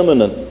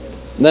impermanent.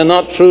 They're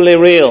not truly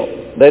real.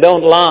 They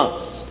don't last.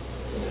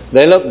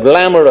 They look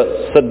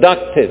glamorous,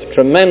 seductive,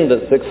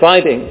 tremendous,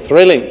 exciting,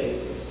 thrilling.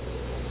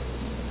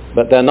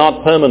 But they're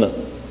not permanent.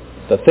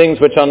 The things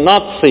which are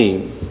not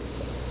seen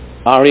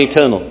are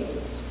eternal.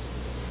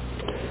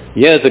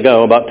 Years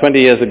ago, about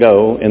 20 years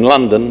ago, in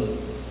London,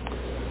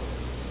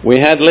 we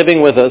had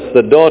living with us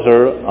the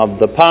daughter of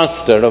the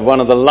pastor of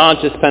one of the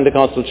largest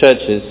Pentecostal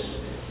churches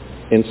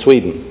in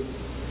Sweden.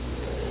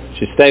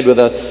 She stayed with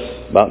us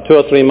about 2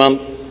 or 3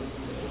 months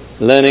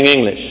learning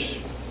English.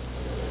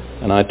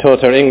 And I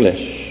taught her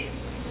English.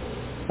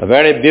 A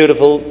very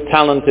beautiful,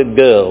 talented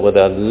girl with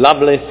a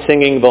lovely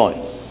singing voice.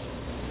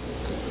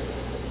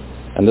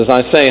 And as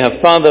I say, her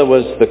father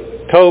was the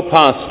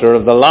co-pastor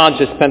of the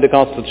largest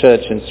Pentecostal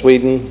church in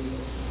Sweden.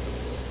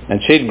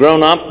 And she'd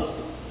grown up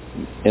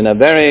in a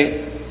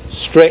very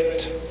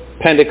strict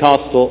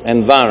Pentecostal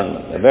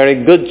environment. A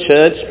very good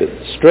church, but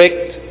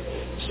strict,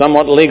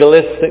 somewhat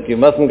legalistic. You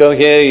mustn't go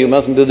here, you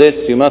mustn't do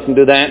this, you mustn't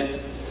do that.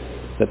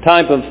 The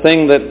type of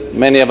thing that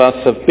many of us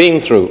have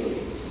been through.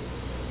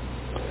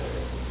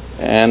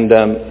 And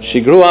she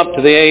grew up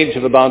to the age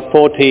of about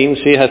 14.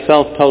 She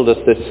herself told us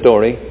this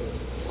story.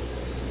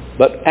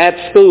 But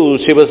at school,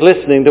 she was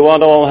listening to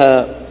what all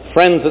her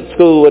friends at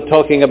school were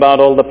talking about,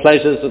 all the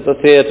pleasures of the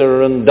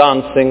theater and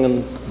dancing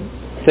and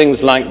things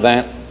like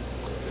that.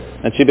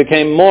 And she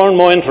became more and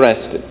more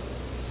interested.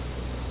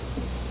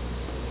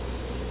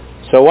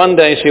 So one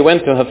day she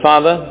went to her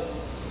father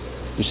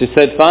and she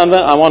said, "Father,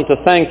 I want to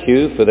thank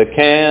you for the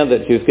care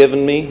that you've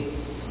given me,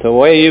 the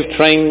way you've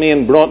trained me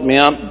and brought me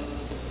up.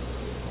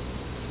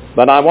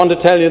 But I want to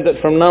tell you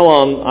that from now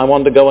on, I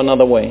want to go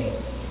another way."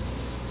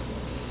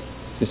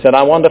 She said,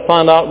 "I want to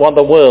find out what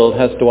the world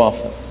has to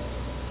offer."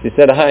 She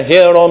said, "I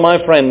hear all my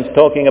friends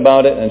talking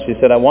about it," and she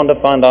said, "I want to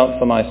find out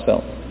for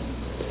myself."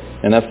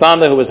 And her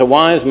father, who was a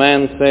wise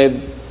man,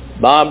 said,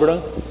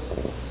 "Barbara,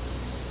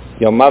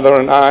 your mother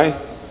and I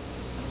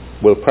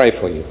will pray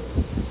for you."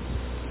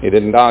 He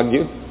didn't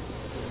argue,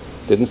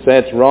 didn't say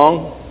it's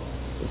wrong.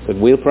 He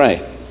said, "We'll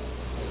pray."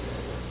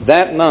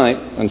 That night,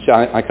 and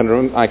I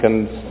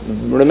can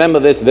remember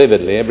this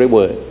vividly, every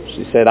word.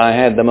 She said, "I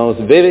had the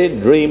most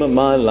vivid dream of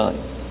my life."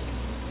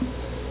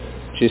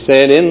 She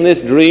said, "In this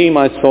dream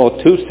I saw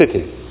 2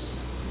 cities.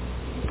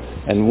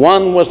 And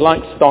one was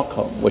like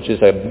Stockholm, which is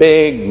a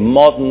big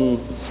modern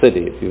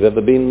city, if you've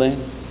ever been there.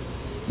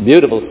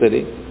 Beautiful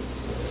city."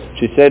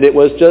 She said it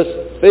was just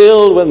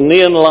filled with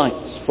neon lights,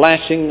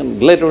 flashing and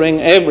glittering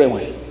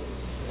everywhere.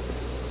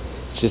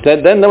 She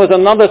said then there was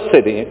another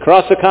city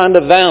across a kind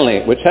of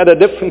valley which had a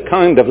different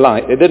kind of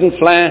light. It didn't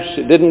flash,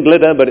 it didn't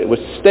glitter, but it was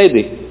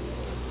steady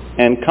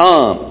and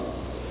calm.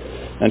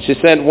 And she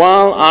said,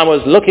 while I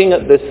was looking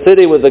at this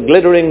city with the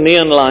glittering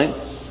neon lights,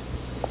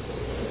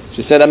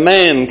 she said a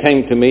man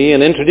came to me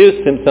and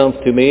introduced himself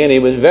to me, and he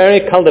was very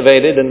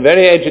cultivated and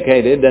very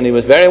educated, and he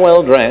was very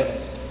well dressed.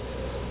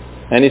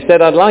 And he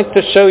said, "I'd like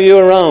to show you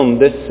around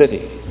this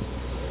city."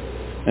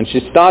 And she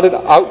started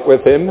out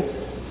with him.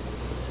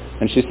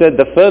 And she said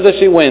the further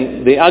she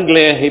went, the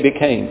uglier he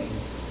became.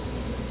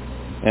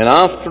 And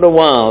after a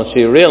while,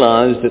 she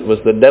realized it was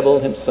the devil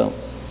himself.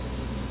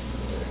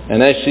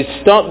 And as she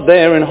stopped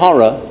there in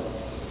horror,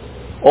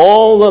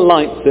 all the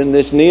lights in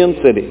this neon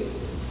city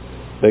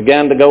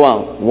began to go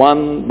out,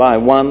 one by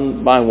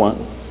one by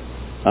one,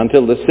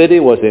 until the city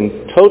was in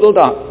total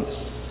darkness.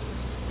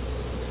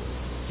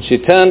 She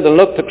turned and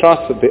looked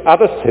across at the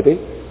other city,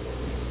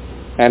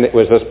 and it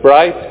was as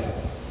bright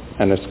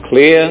and as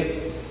clear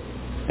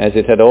as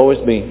it had always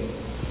been.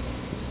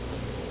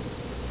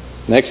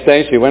 Next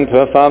day she went to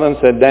her father and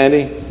said,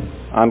 "Daddy,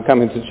 I'm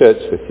coming to church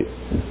with you."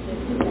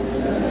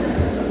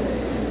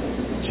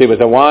 She was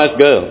a wise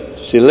girl.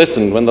 She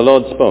listened when the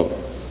Lord spoke.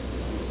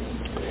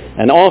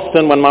 And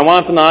often when my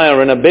wife and I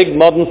are in a big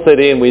modern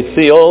city and we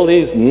see all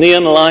these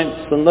neon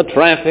lights and the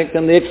traffic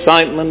and the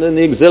excitement and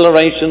the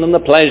exhilaration and the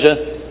pleasure,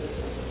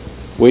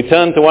 We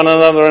turn to one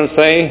another and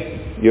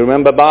say, you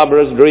remember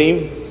Barbara's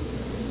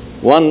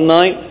dream? One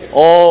night,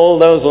 all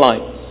those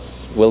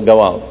lights will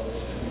go out.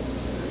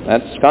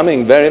 That's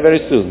coming very,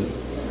 very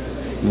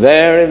soon.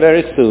 Very,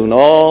 very soon,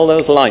 all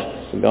those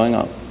lights are going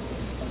out.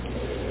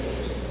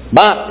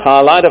 But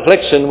our light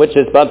affliction, which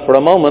is but for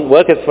a moment,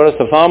 worketh for us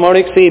a far more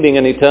exceeding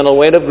and eternal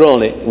weight of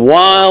glory,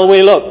 while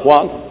we look,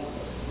 what?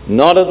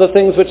 Not at the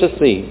things which are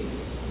seen,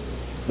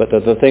 but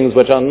at the things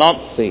which are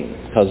not seen.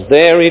 Because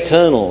they're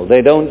eternal.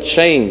 They don't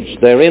change.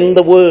 They're in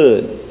the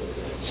Word.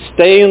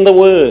 Stay in the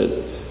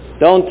Word.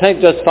 Don't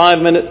take just 5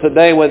 minutes a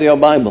day with your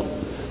Bible.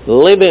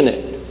 Live in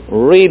it.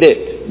 Read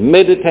it.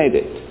 Meditate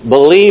it.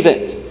 Believe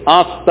it.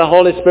 Ask the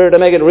Holy Spirit to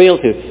make it real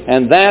to you.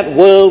 And that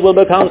world will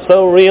become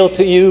so real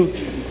to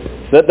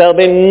you that there'll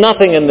be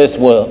nothing in this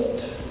world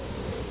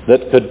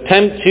that could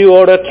tempt you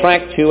or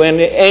attract you in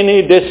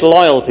any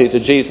disloyalty to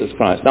Jesus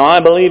Christ. Now, I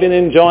believe in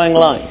enjoying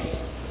life.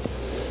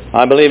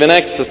 I believe in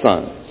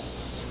exercise.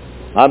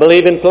 I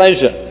believe in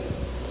pleasure.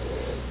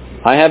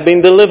 I have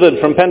been delivered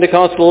from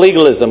Pentecostal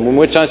legalism, in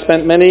which I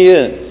spent many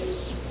years.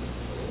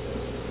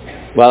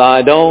 But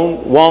I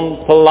don't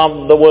want to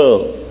love the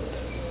world,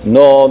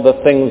 nor the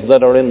things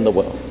that are in the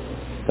world.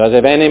 Because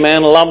if any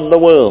man love the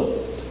world,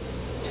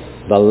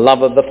 the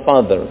love of the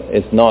Father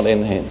is not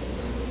in him.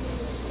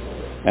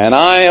 And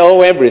I owe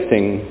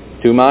everything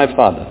to my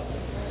Father.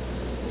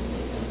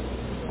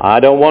 I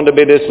don't want to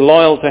be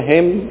disloyal to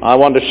him. I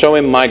want to show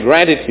him my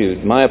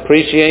gratitude, my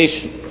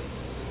appreciation.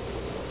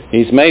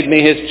 He's made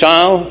me his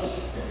child.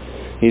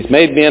 He's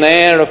made me an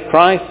heir of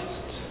Christ.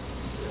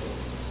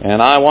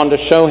 And I want to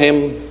show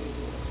him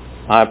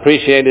I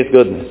appreciate his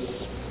goodness.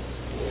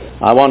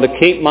 I want to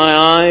keep my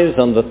eyes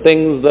on the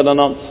things that are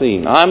not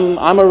seen.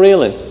 I'm a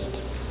realist.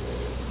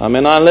 I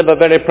mean, I live a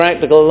very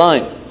practical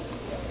life.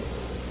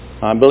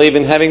 I believe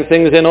in having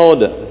things in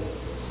order.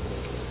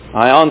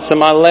 I answer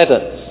my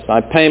letters.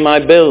 I pay my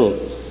bills.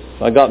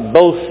 I got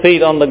both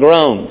feet on the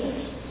ground.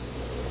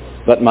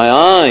 But my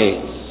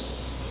eyes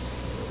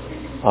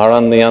are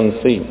on the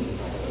unseen.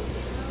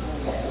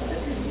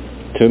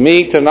 To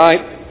me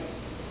tonight,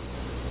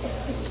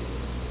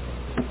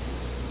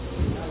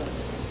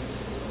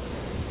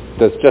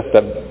 there's just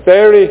a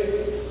very,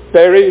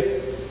 very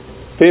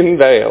thin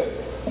veil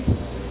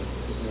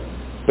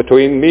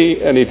between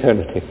me and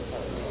eternity.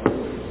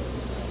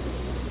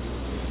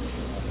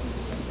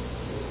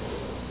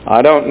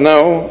 I don't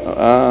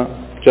know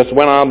just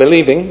when I'll be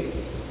leaving.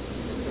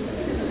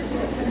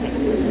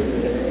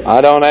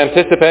 I don't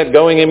anticipate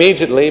going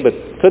immediately, but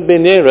could be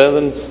nearer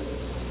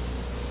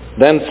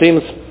than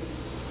seems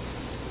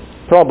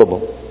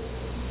probable.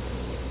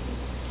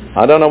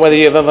 I don't know whether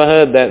you've ever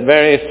heard that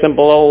very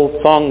simple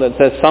old song that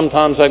says,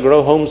 sometimes I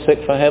grow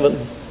homesick for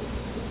heaven.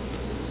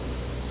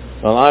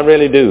 Well, I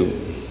really do.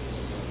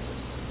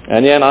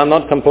 And yet I'm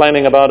not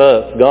complaining about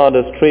earth. God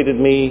has treated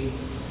me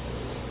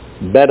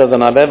better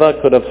than I've ever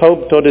could have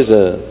hoped or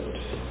deserved.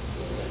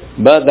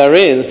 But there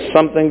is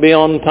something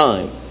beyond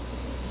time.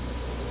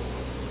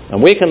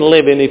 And we can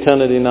live in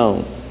eternity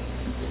now.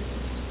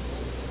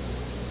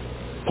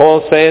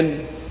 Paul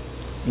said,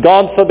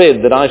 God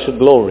forbid that I should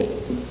glory,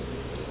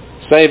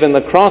 save in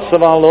the cross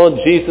of our Lord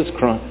Jesus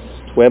Christ,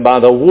 whereby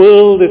the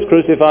world is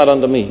crucified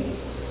unto me,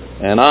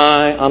 and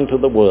I unto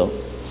the world.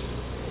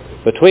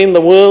 Between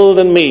the world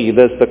and me,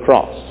 there's the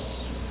cross.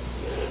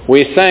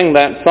 We sang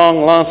that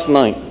song last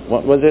night.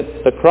 What was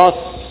it? The cross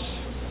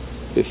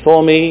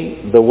before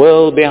me, the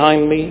world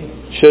behind me.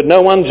 Should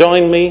no one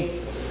join me,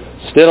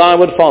 still I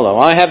would follow.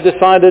 I have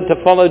decided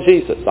to follow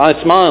Jesus.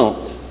 I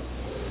smiled.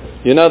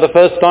 You know, the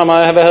first time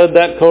I ever heard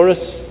that chorus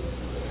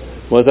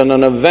was on a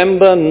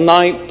November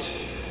night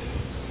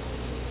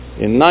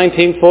in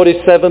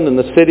 1947 in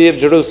the city of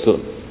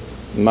Jerusalem.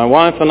 My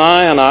wife and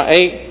I and our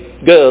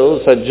 8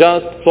 girls had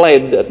just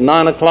fled at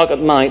 9 o'clock at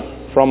night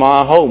from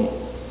our home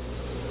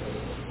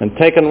and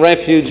taken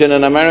refuge in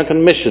an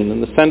American mission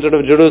in the center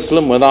of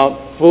Jerusalem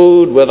without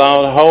food,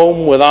 without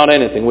home, without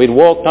anything. We'd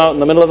walked out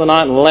in the middle of the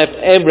night and left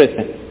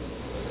everything.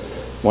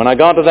 When I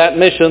got to that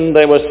mission,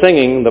 they were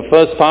singing, the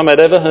first time I'd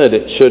ever heard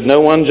it, should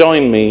no one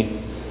join me,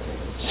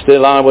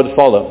 still I would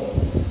follow.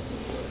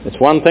 It's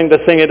one thing to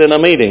sing it in a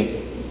meeting.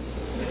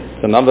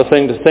 It's another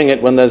thing to sing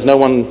it when there's no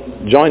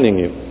one joining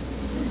you.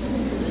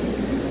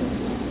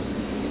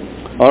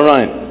 All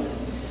right.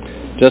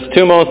 Just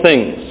 2 more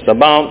things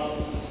about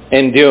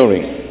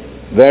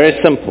enduring. Very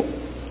simple.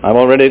 I've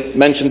already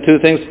mentioned 2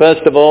 things.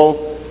 First of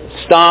all,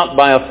 start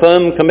by a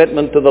firm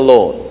commitment to the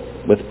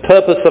Lord with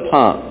purpose of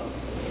heart.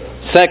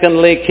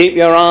 Secondly, keep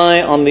your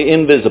eye on the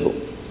invisible.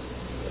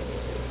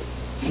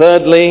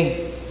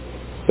 Thirdly,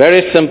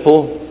 very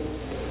simple,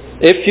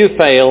 if you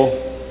fail,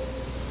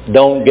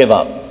 don't give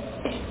up.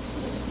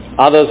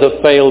 Others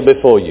have failed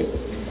before you.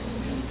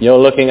 You're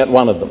looking at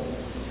one of them.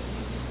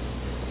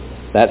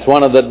 That's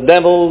one of the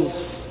devil's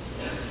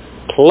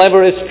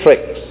cleverest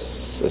tricks,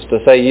 is to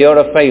say you're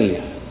a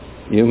failure.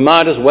 You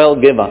might as well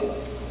give up.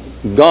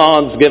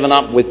 God's given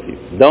up with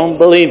you. Don't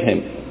believe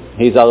him.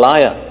 He's a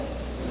liar.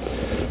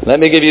 Let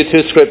me give you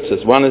 2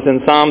 scriptures. One is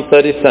in Psalm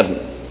 37.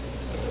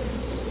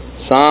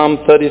 Psalm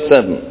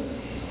 37.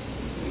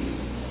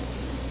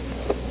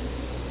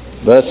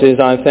 verses,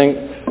 I think,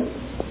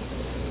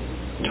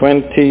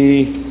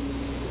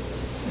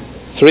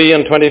 23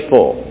 and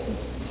 24.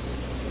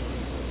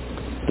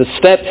 The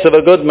steps of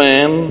a good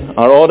man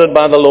are ordered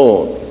by the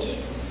Lord,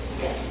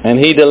 and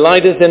he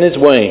delighteth in his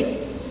way.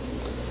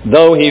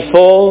 Though he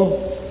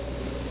fall,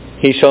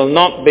 he shall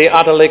not be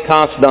utterly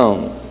cast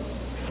down,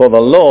 for the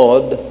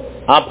Lord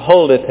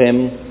upholdeth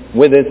him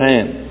with his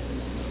hand.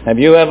 Have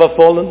you ever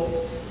fallen?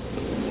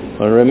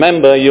 Well,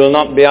 remember, you'll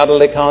not be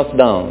utterly cast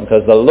down,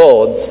 because the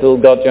Lord still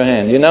got your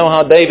hand. You know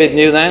how David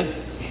knew that?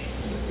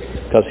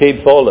 Because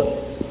he'd fallen.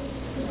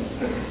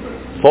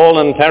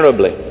 Fallen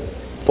terribly.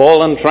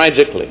 Fallen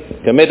tragically.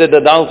 Committed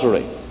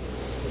adultery.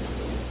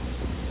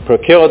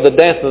 Procured the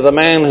death of the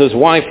man whose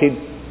wife he'd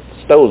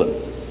stolen.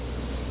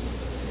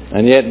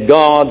 And yet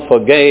God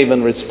forgave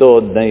and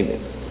restored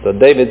David. So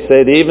David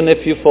said, even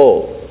if you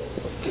fall,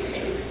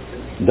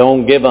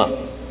 don't give up.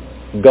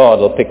 God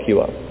will pick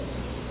you up.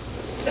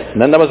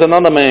 And then there was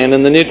another man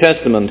in the New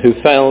Testament who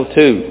fell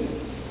too.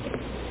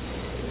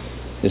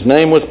 His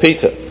name was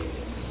Peter.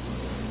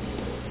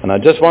 And I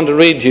just want to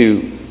read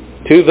you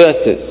 2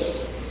 verses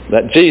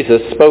that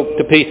Jesus spoke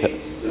to Peter,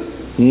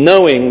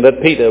 knowing that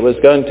Peter was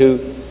going to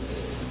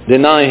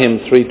deny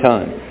him 3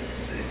 times.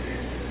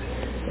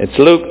 It's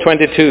Luke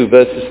 22,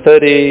 verses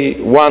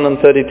 31 and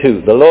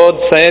 32. The Lord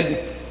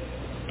said,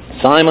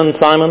 Simon,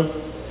 Simon,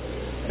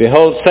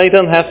 behold,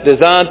 Satan hath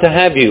desired to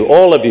have you,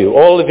 all of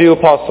you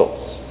apostles,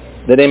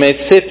 that he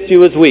may sift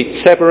you as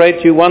wheat,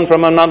 separate you one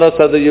from another,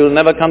 so that you'll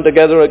never come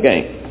together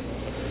again.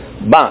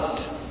 But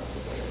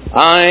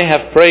I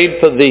have prayed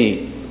for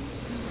thee,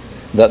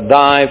 that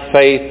thy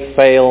faith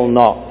fail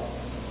not.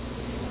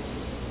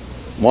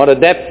 What a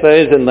depth there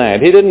is in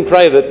that. He didn't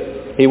pray that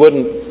he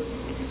wouldn't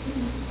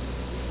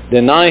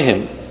deny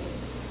him.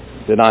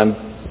 That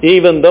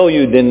even though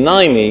you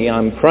deny me,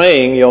 I'm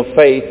praying your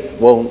faith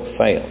won't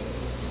fail.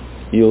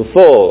 You'll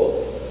fall,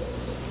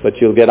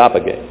 but you'll get up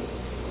again.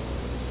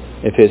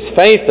 If his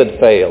faith had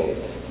failed,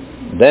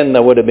 then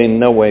there would have been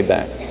no way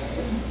back.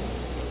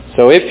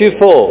 So if you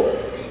fall,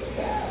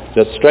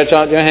 just stretch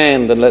out your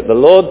hand and let the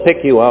Lord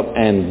pick you up,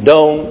 and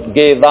don't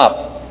give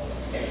up,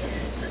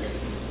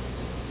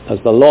 as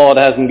the Lord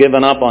hasn't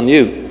given up on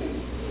you.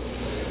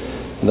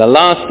 The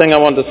last thing I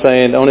want to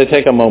say, and only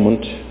take a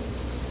moment,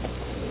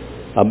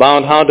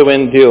 about how to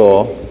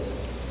endure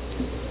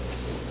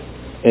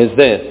is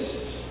this.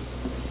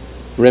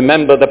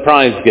 Remember the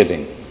prize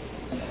giving.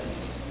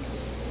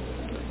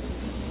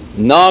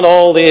 Not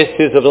all the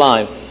issues of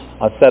life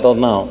are settled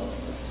now.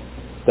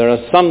 There are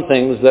some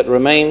things that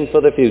remain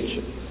for the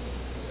future.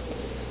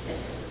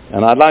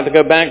 And I'd like to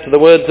go back to the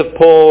words of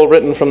Paul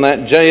written from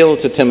that jail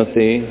to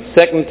Timothy,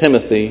 2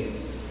 Timothy,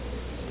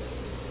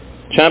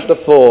 chapter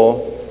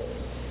 4,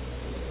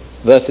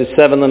 verses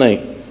 7 and 8.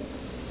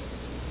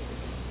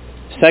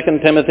 2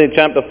 Timothy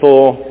chapter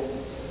 4,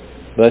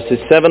 verses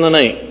 7 and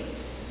 8.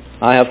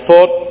 I have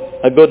fought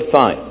a good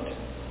fight.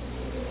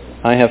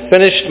 I have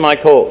finished my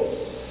course.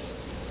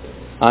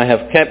 I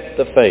have kept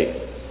the faith.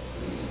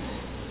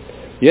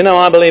 You know,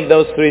 I believe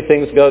those 3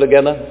 things go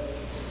together.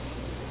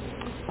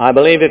 I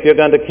believe if you're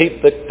going to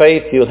keep the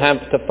faith, you'll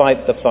have to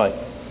fight the fight.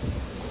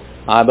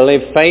 I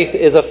believe faith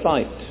is a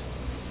fight.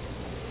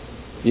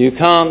 You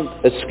can't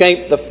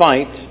escape the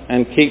fight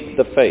and keep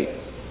the faith.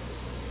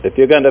 If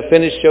you're going to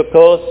finish your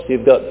course,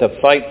 you've got to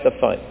fight the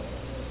fight.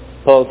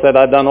 Paul said,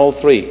 I've done all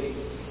 3.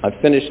 I've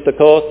finished the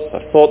course,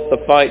 I've fought the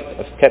fight,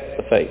 I've kept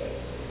the faith.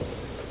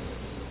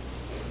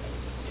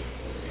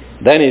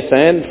 Then he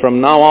said, from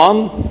now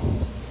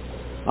on,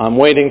 I'm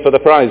waiting for the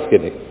prize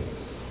giving.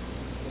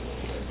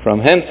 From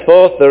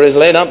henceforth there is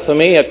laid up for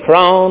me a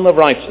crown of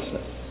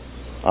righteousness,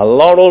 a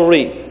laurel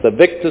wreath, the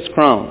victor's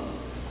crown,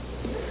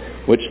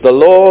 which the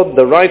Lord,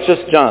 the righteous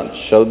judge,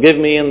 shall give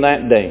me in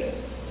that day.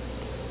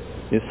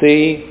 You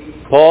see,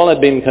 Paul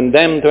had been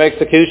condemned to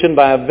execution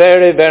by a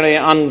very, very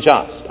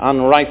unjust,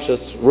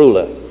 unrighteous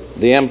ruler,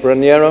 the Emperor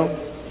Nero.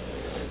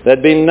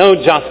 There'd been no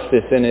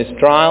justice in his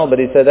trial, but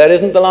he said, that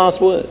isn't the last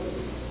word.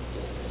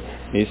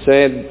 He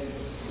said,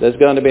 there's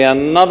going to be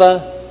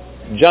another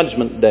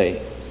judgment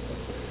day.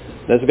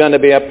 There's going to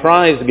be a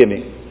prize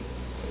giving.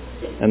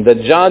 And the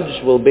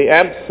judge will be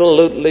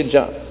absolutely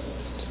just.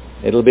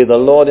 It'll be the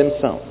Lord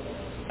himself.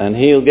 And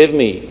he'll give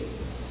me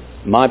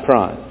my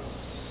prize.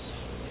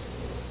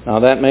 Now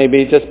that may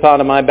be just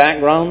part of my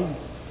background.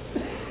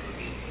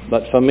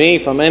 But for me,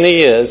 for many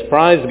years,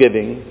 prize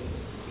giving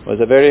was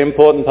a very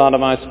important part of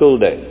my school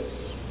days.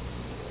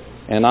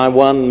 And I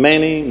won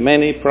many,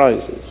 many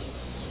prizes.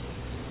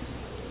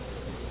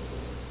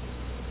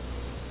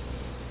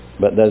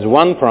 But there's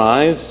one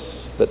prize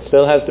that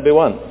still has to be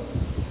won.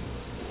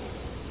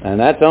 And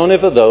that's only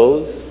for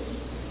those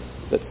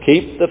that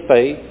keep the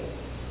faith,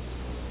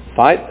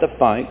 fight the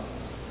fight,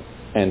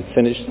 and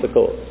finish the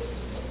course.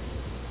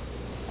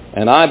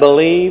 And I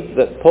believe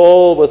that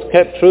Paul was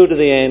kept true to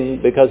the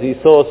end because he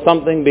saw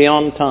something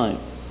beyond time.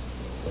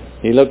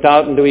 He looked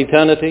out into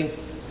eternity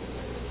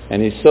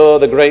and he saw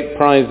the great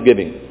prize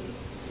giving.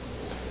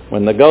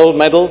 When the gold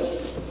medals,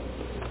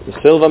 the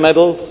silver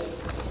medals,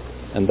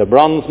 and the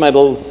bronze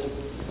medals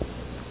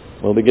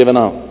will be given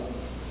out.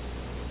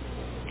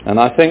 And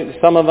I think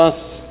some of us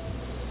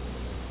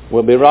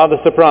will be rather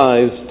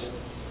surprised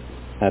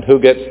at who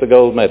gets the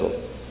gold medal.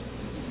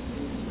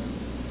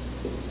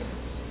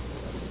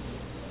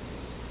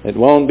 It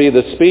won't be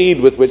the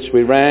speed with which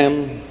we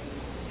ran.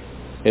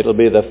 It'll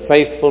be the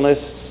faithfulness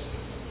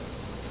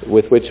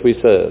with which we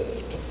served.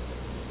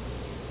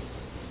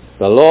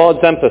 The Lord's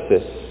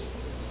emphasis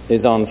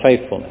is on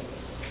faithfulness.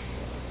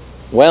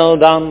 Well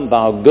done,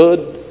 thou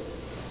good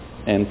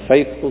and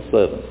faithful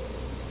servant.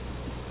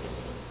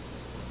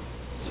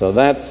 So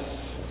that's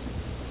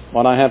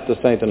what I have to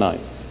say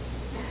tonight.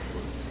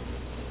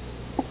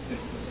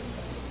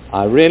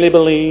 I really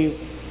believe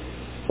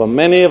for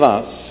many of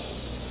us,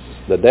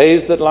 the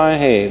days that lie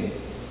ahead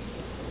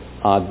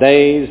are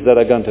days that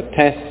are going to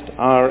test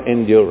our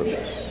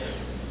endurance.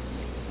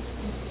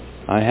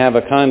 I have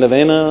a kind of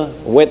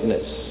inner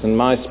witness in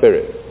my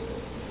spirit.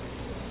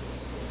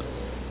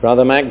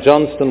 Brother Mac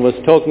Johnston was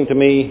talking to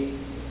me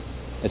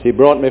as he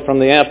brought me from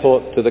the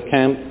airport to the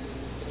camp.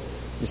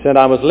 He said,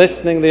 I was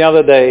listening the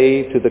other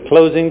day to the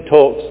closing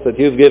talks that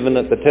you've given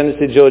at the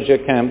Tennessee, Georgia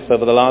camps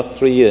over the last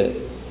 3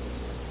 years.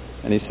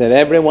 And he said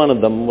every one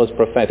of them was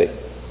prophetic.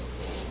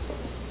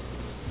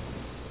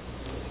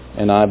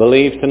 And I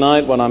believe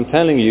tonight what I'm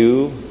telling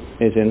you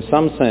is in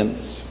some sense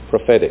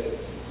prophetic.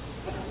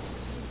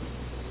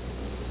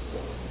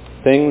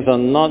 Things are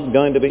not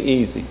going to be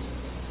easy.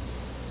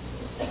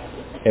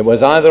 It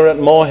was either at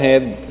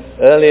Moorhead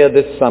earlier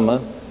this summer,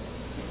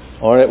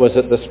 or it was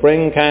at the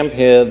spring camp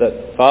here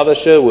that Father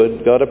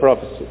Sherwood got a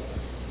prophecy.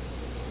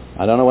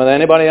 I don't know whether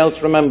anybody else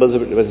remembers,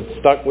 but it was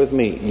stuck with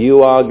me.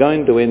 You are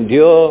going to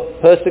endure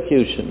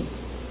persecution,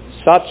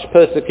 such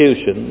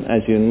persecution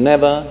as you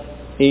never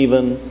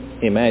even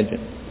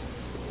imagined.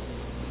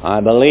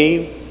 I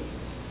believe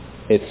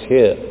it's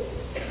here.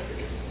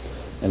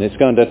 And it's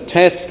going to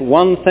test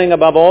one thing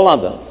above all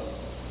others,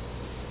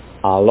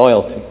 our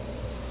loyalty.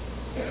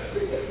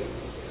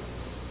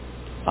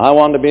 I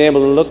want to be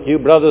able to look you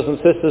brothers and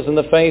sisters in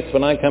the face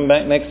when I come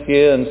back next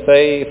year and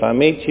say, if I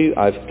meet you,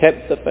 I've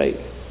kept the faith.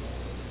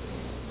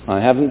 I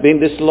haven't been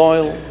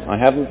disloyal. I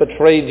haven't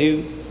betrayed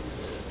you.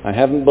 I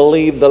haven't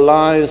believed the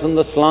lies and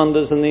the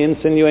slanders and the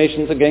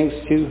insinuations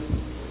against you.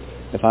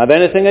 If I have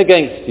anything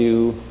against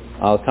you,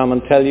 I'll come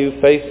and tell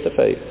you face to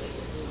face.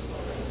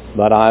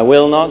 But I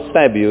will not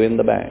stab you in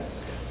the back.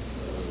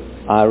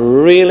 I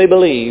really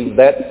believe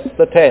that's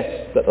the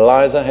test that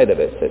lies ahead of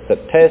us. It's a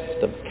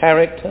test of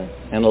character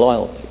and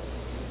loyalty.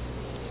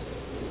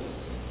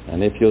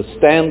 And if you'll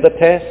stand the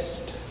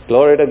test,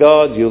 glory to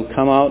God, you'll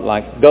come out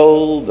like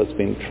gold that's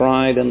been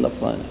tried in the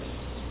furnace.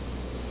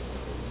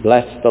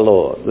 Bless the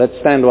Lord. Let's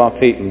stand to our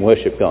feet and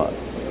worship God.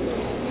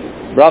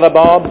 Brother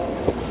Bob,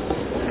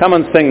 come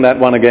and sing that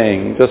one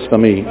again, just for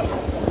me.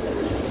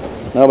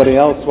 Nobody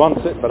else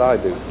wants it, but I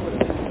do.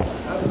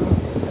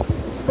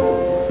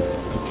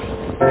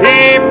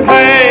 He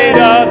paid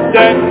a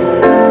debt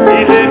he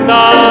did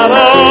not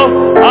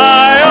owe.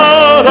 I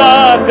owed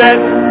a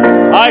debt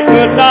I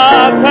could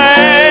not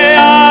pay.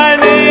 I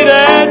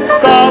needed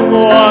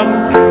someone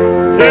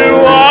to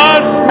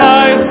wash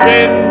my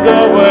sins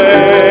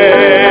away.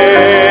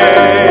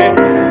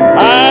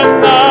 And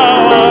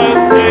now I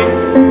sing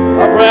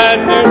a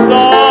brand new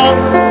song,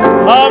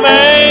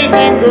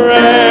 Amazing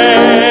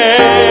Grace.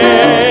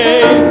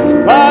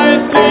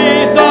 Christ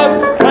Jesus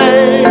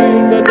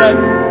paid the debt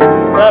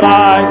that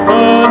I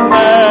could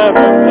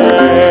never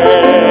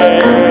pay.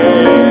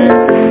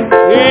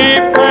 He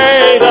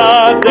paid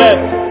a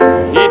debt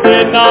he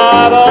did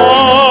not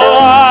owe.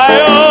 I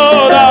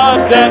owed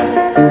a debt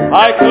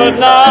I could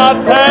not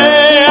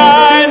pay.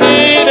 I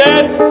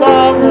needed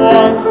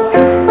someone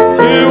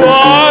to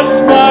wash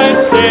my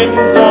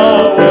sins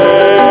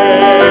away.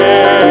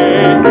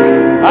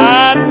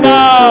 And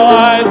now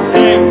I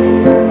sing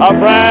a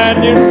brand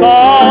new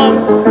song,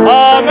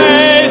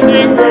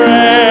 Amazing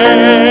Grace.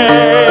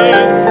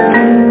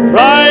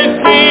 Christ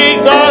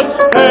Jesus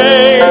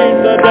paid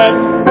the debt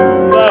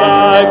that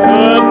I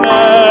could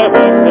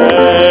never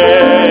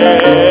pay.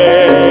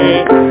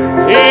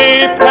 He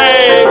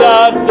paid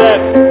a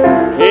debt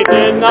he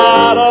did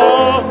not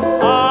owe.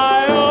 I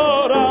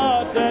owed a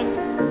debt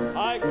I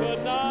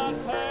could not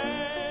pay.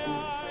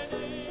 I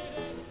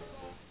needed...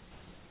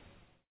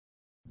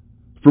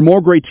 For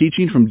more great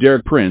teaching from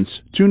Derek Prince,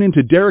 tune in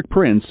to Derek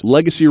Prince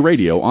Legacy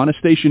Radio on a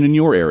station in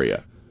your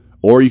area.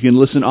 Or you can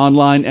listen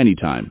online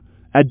anytime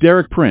at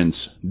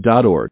derekprince.org.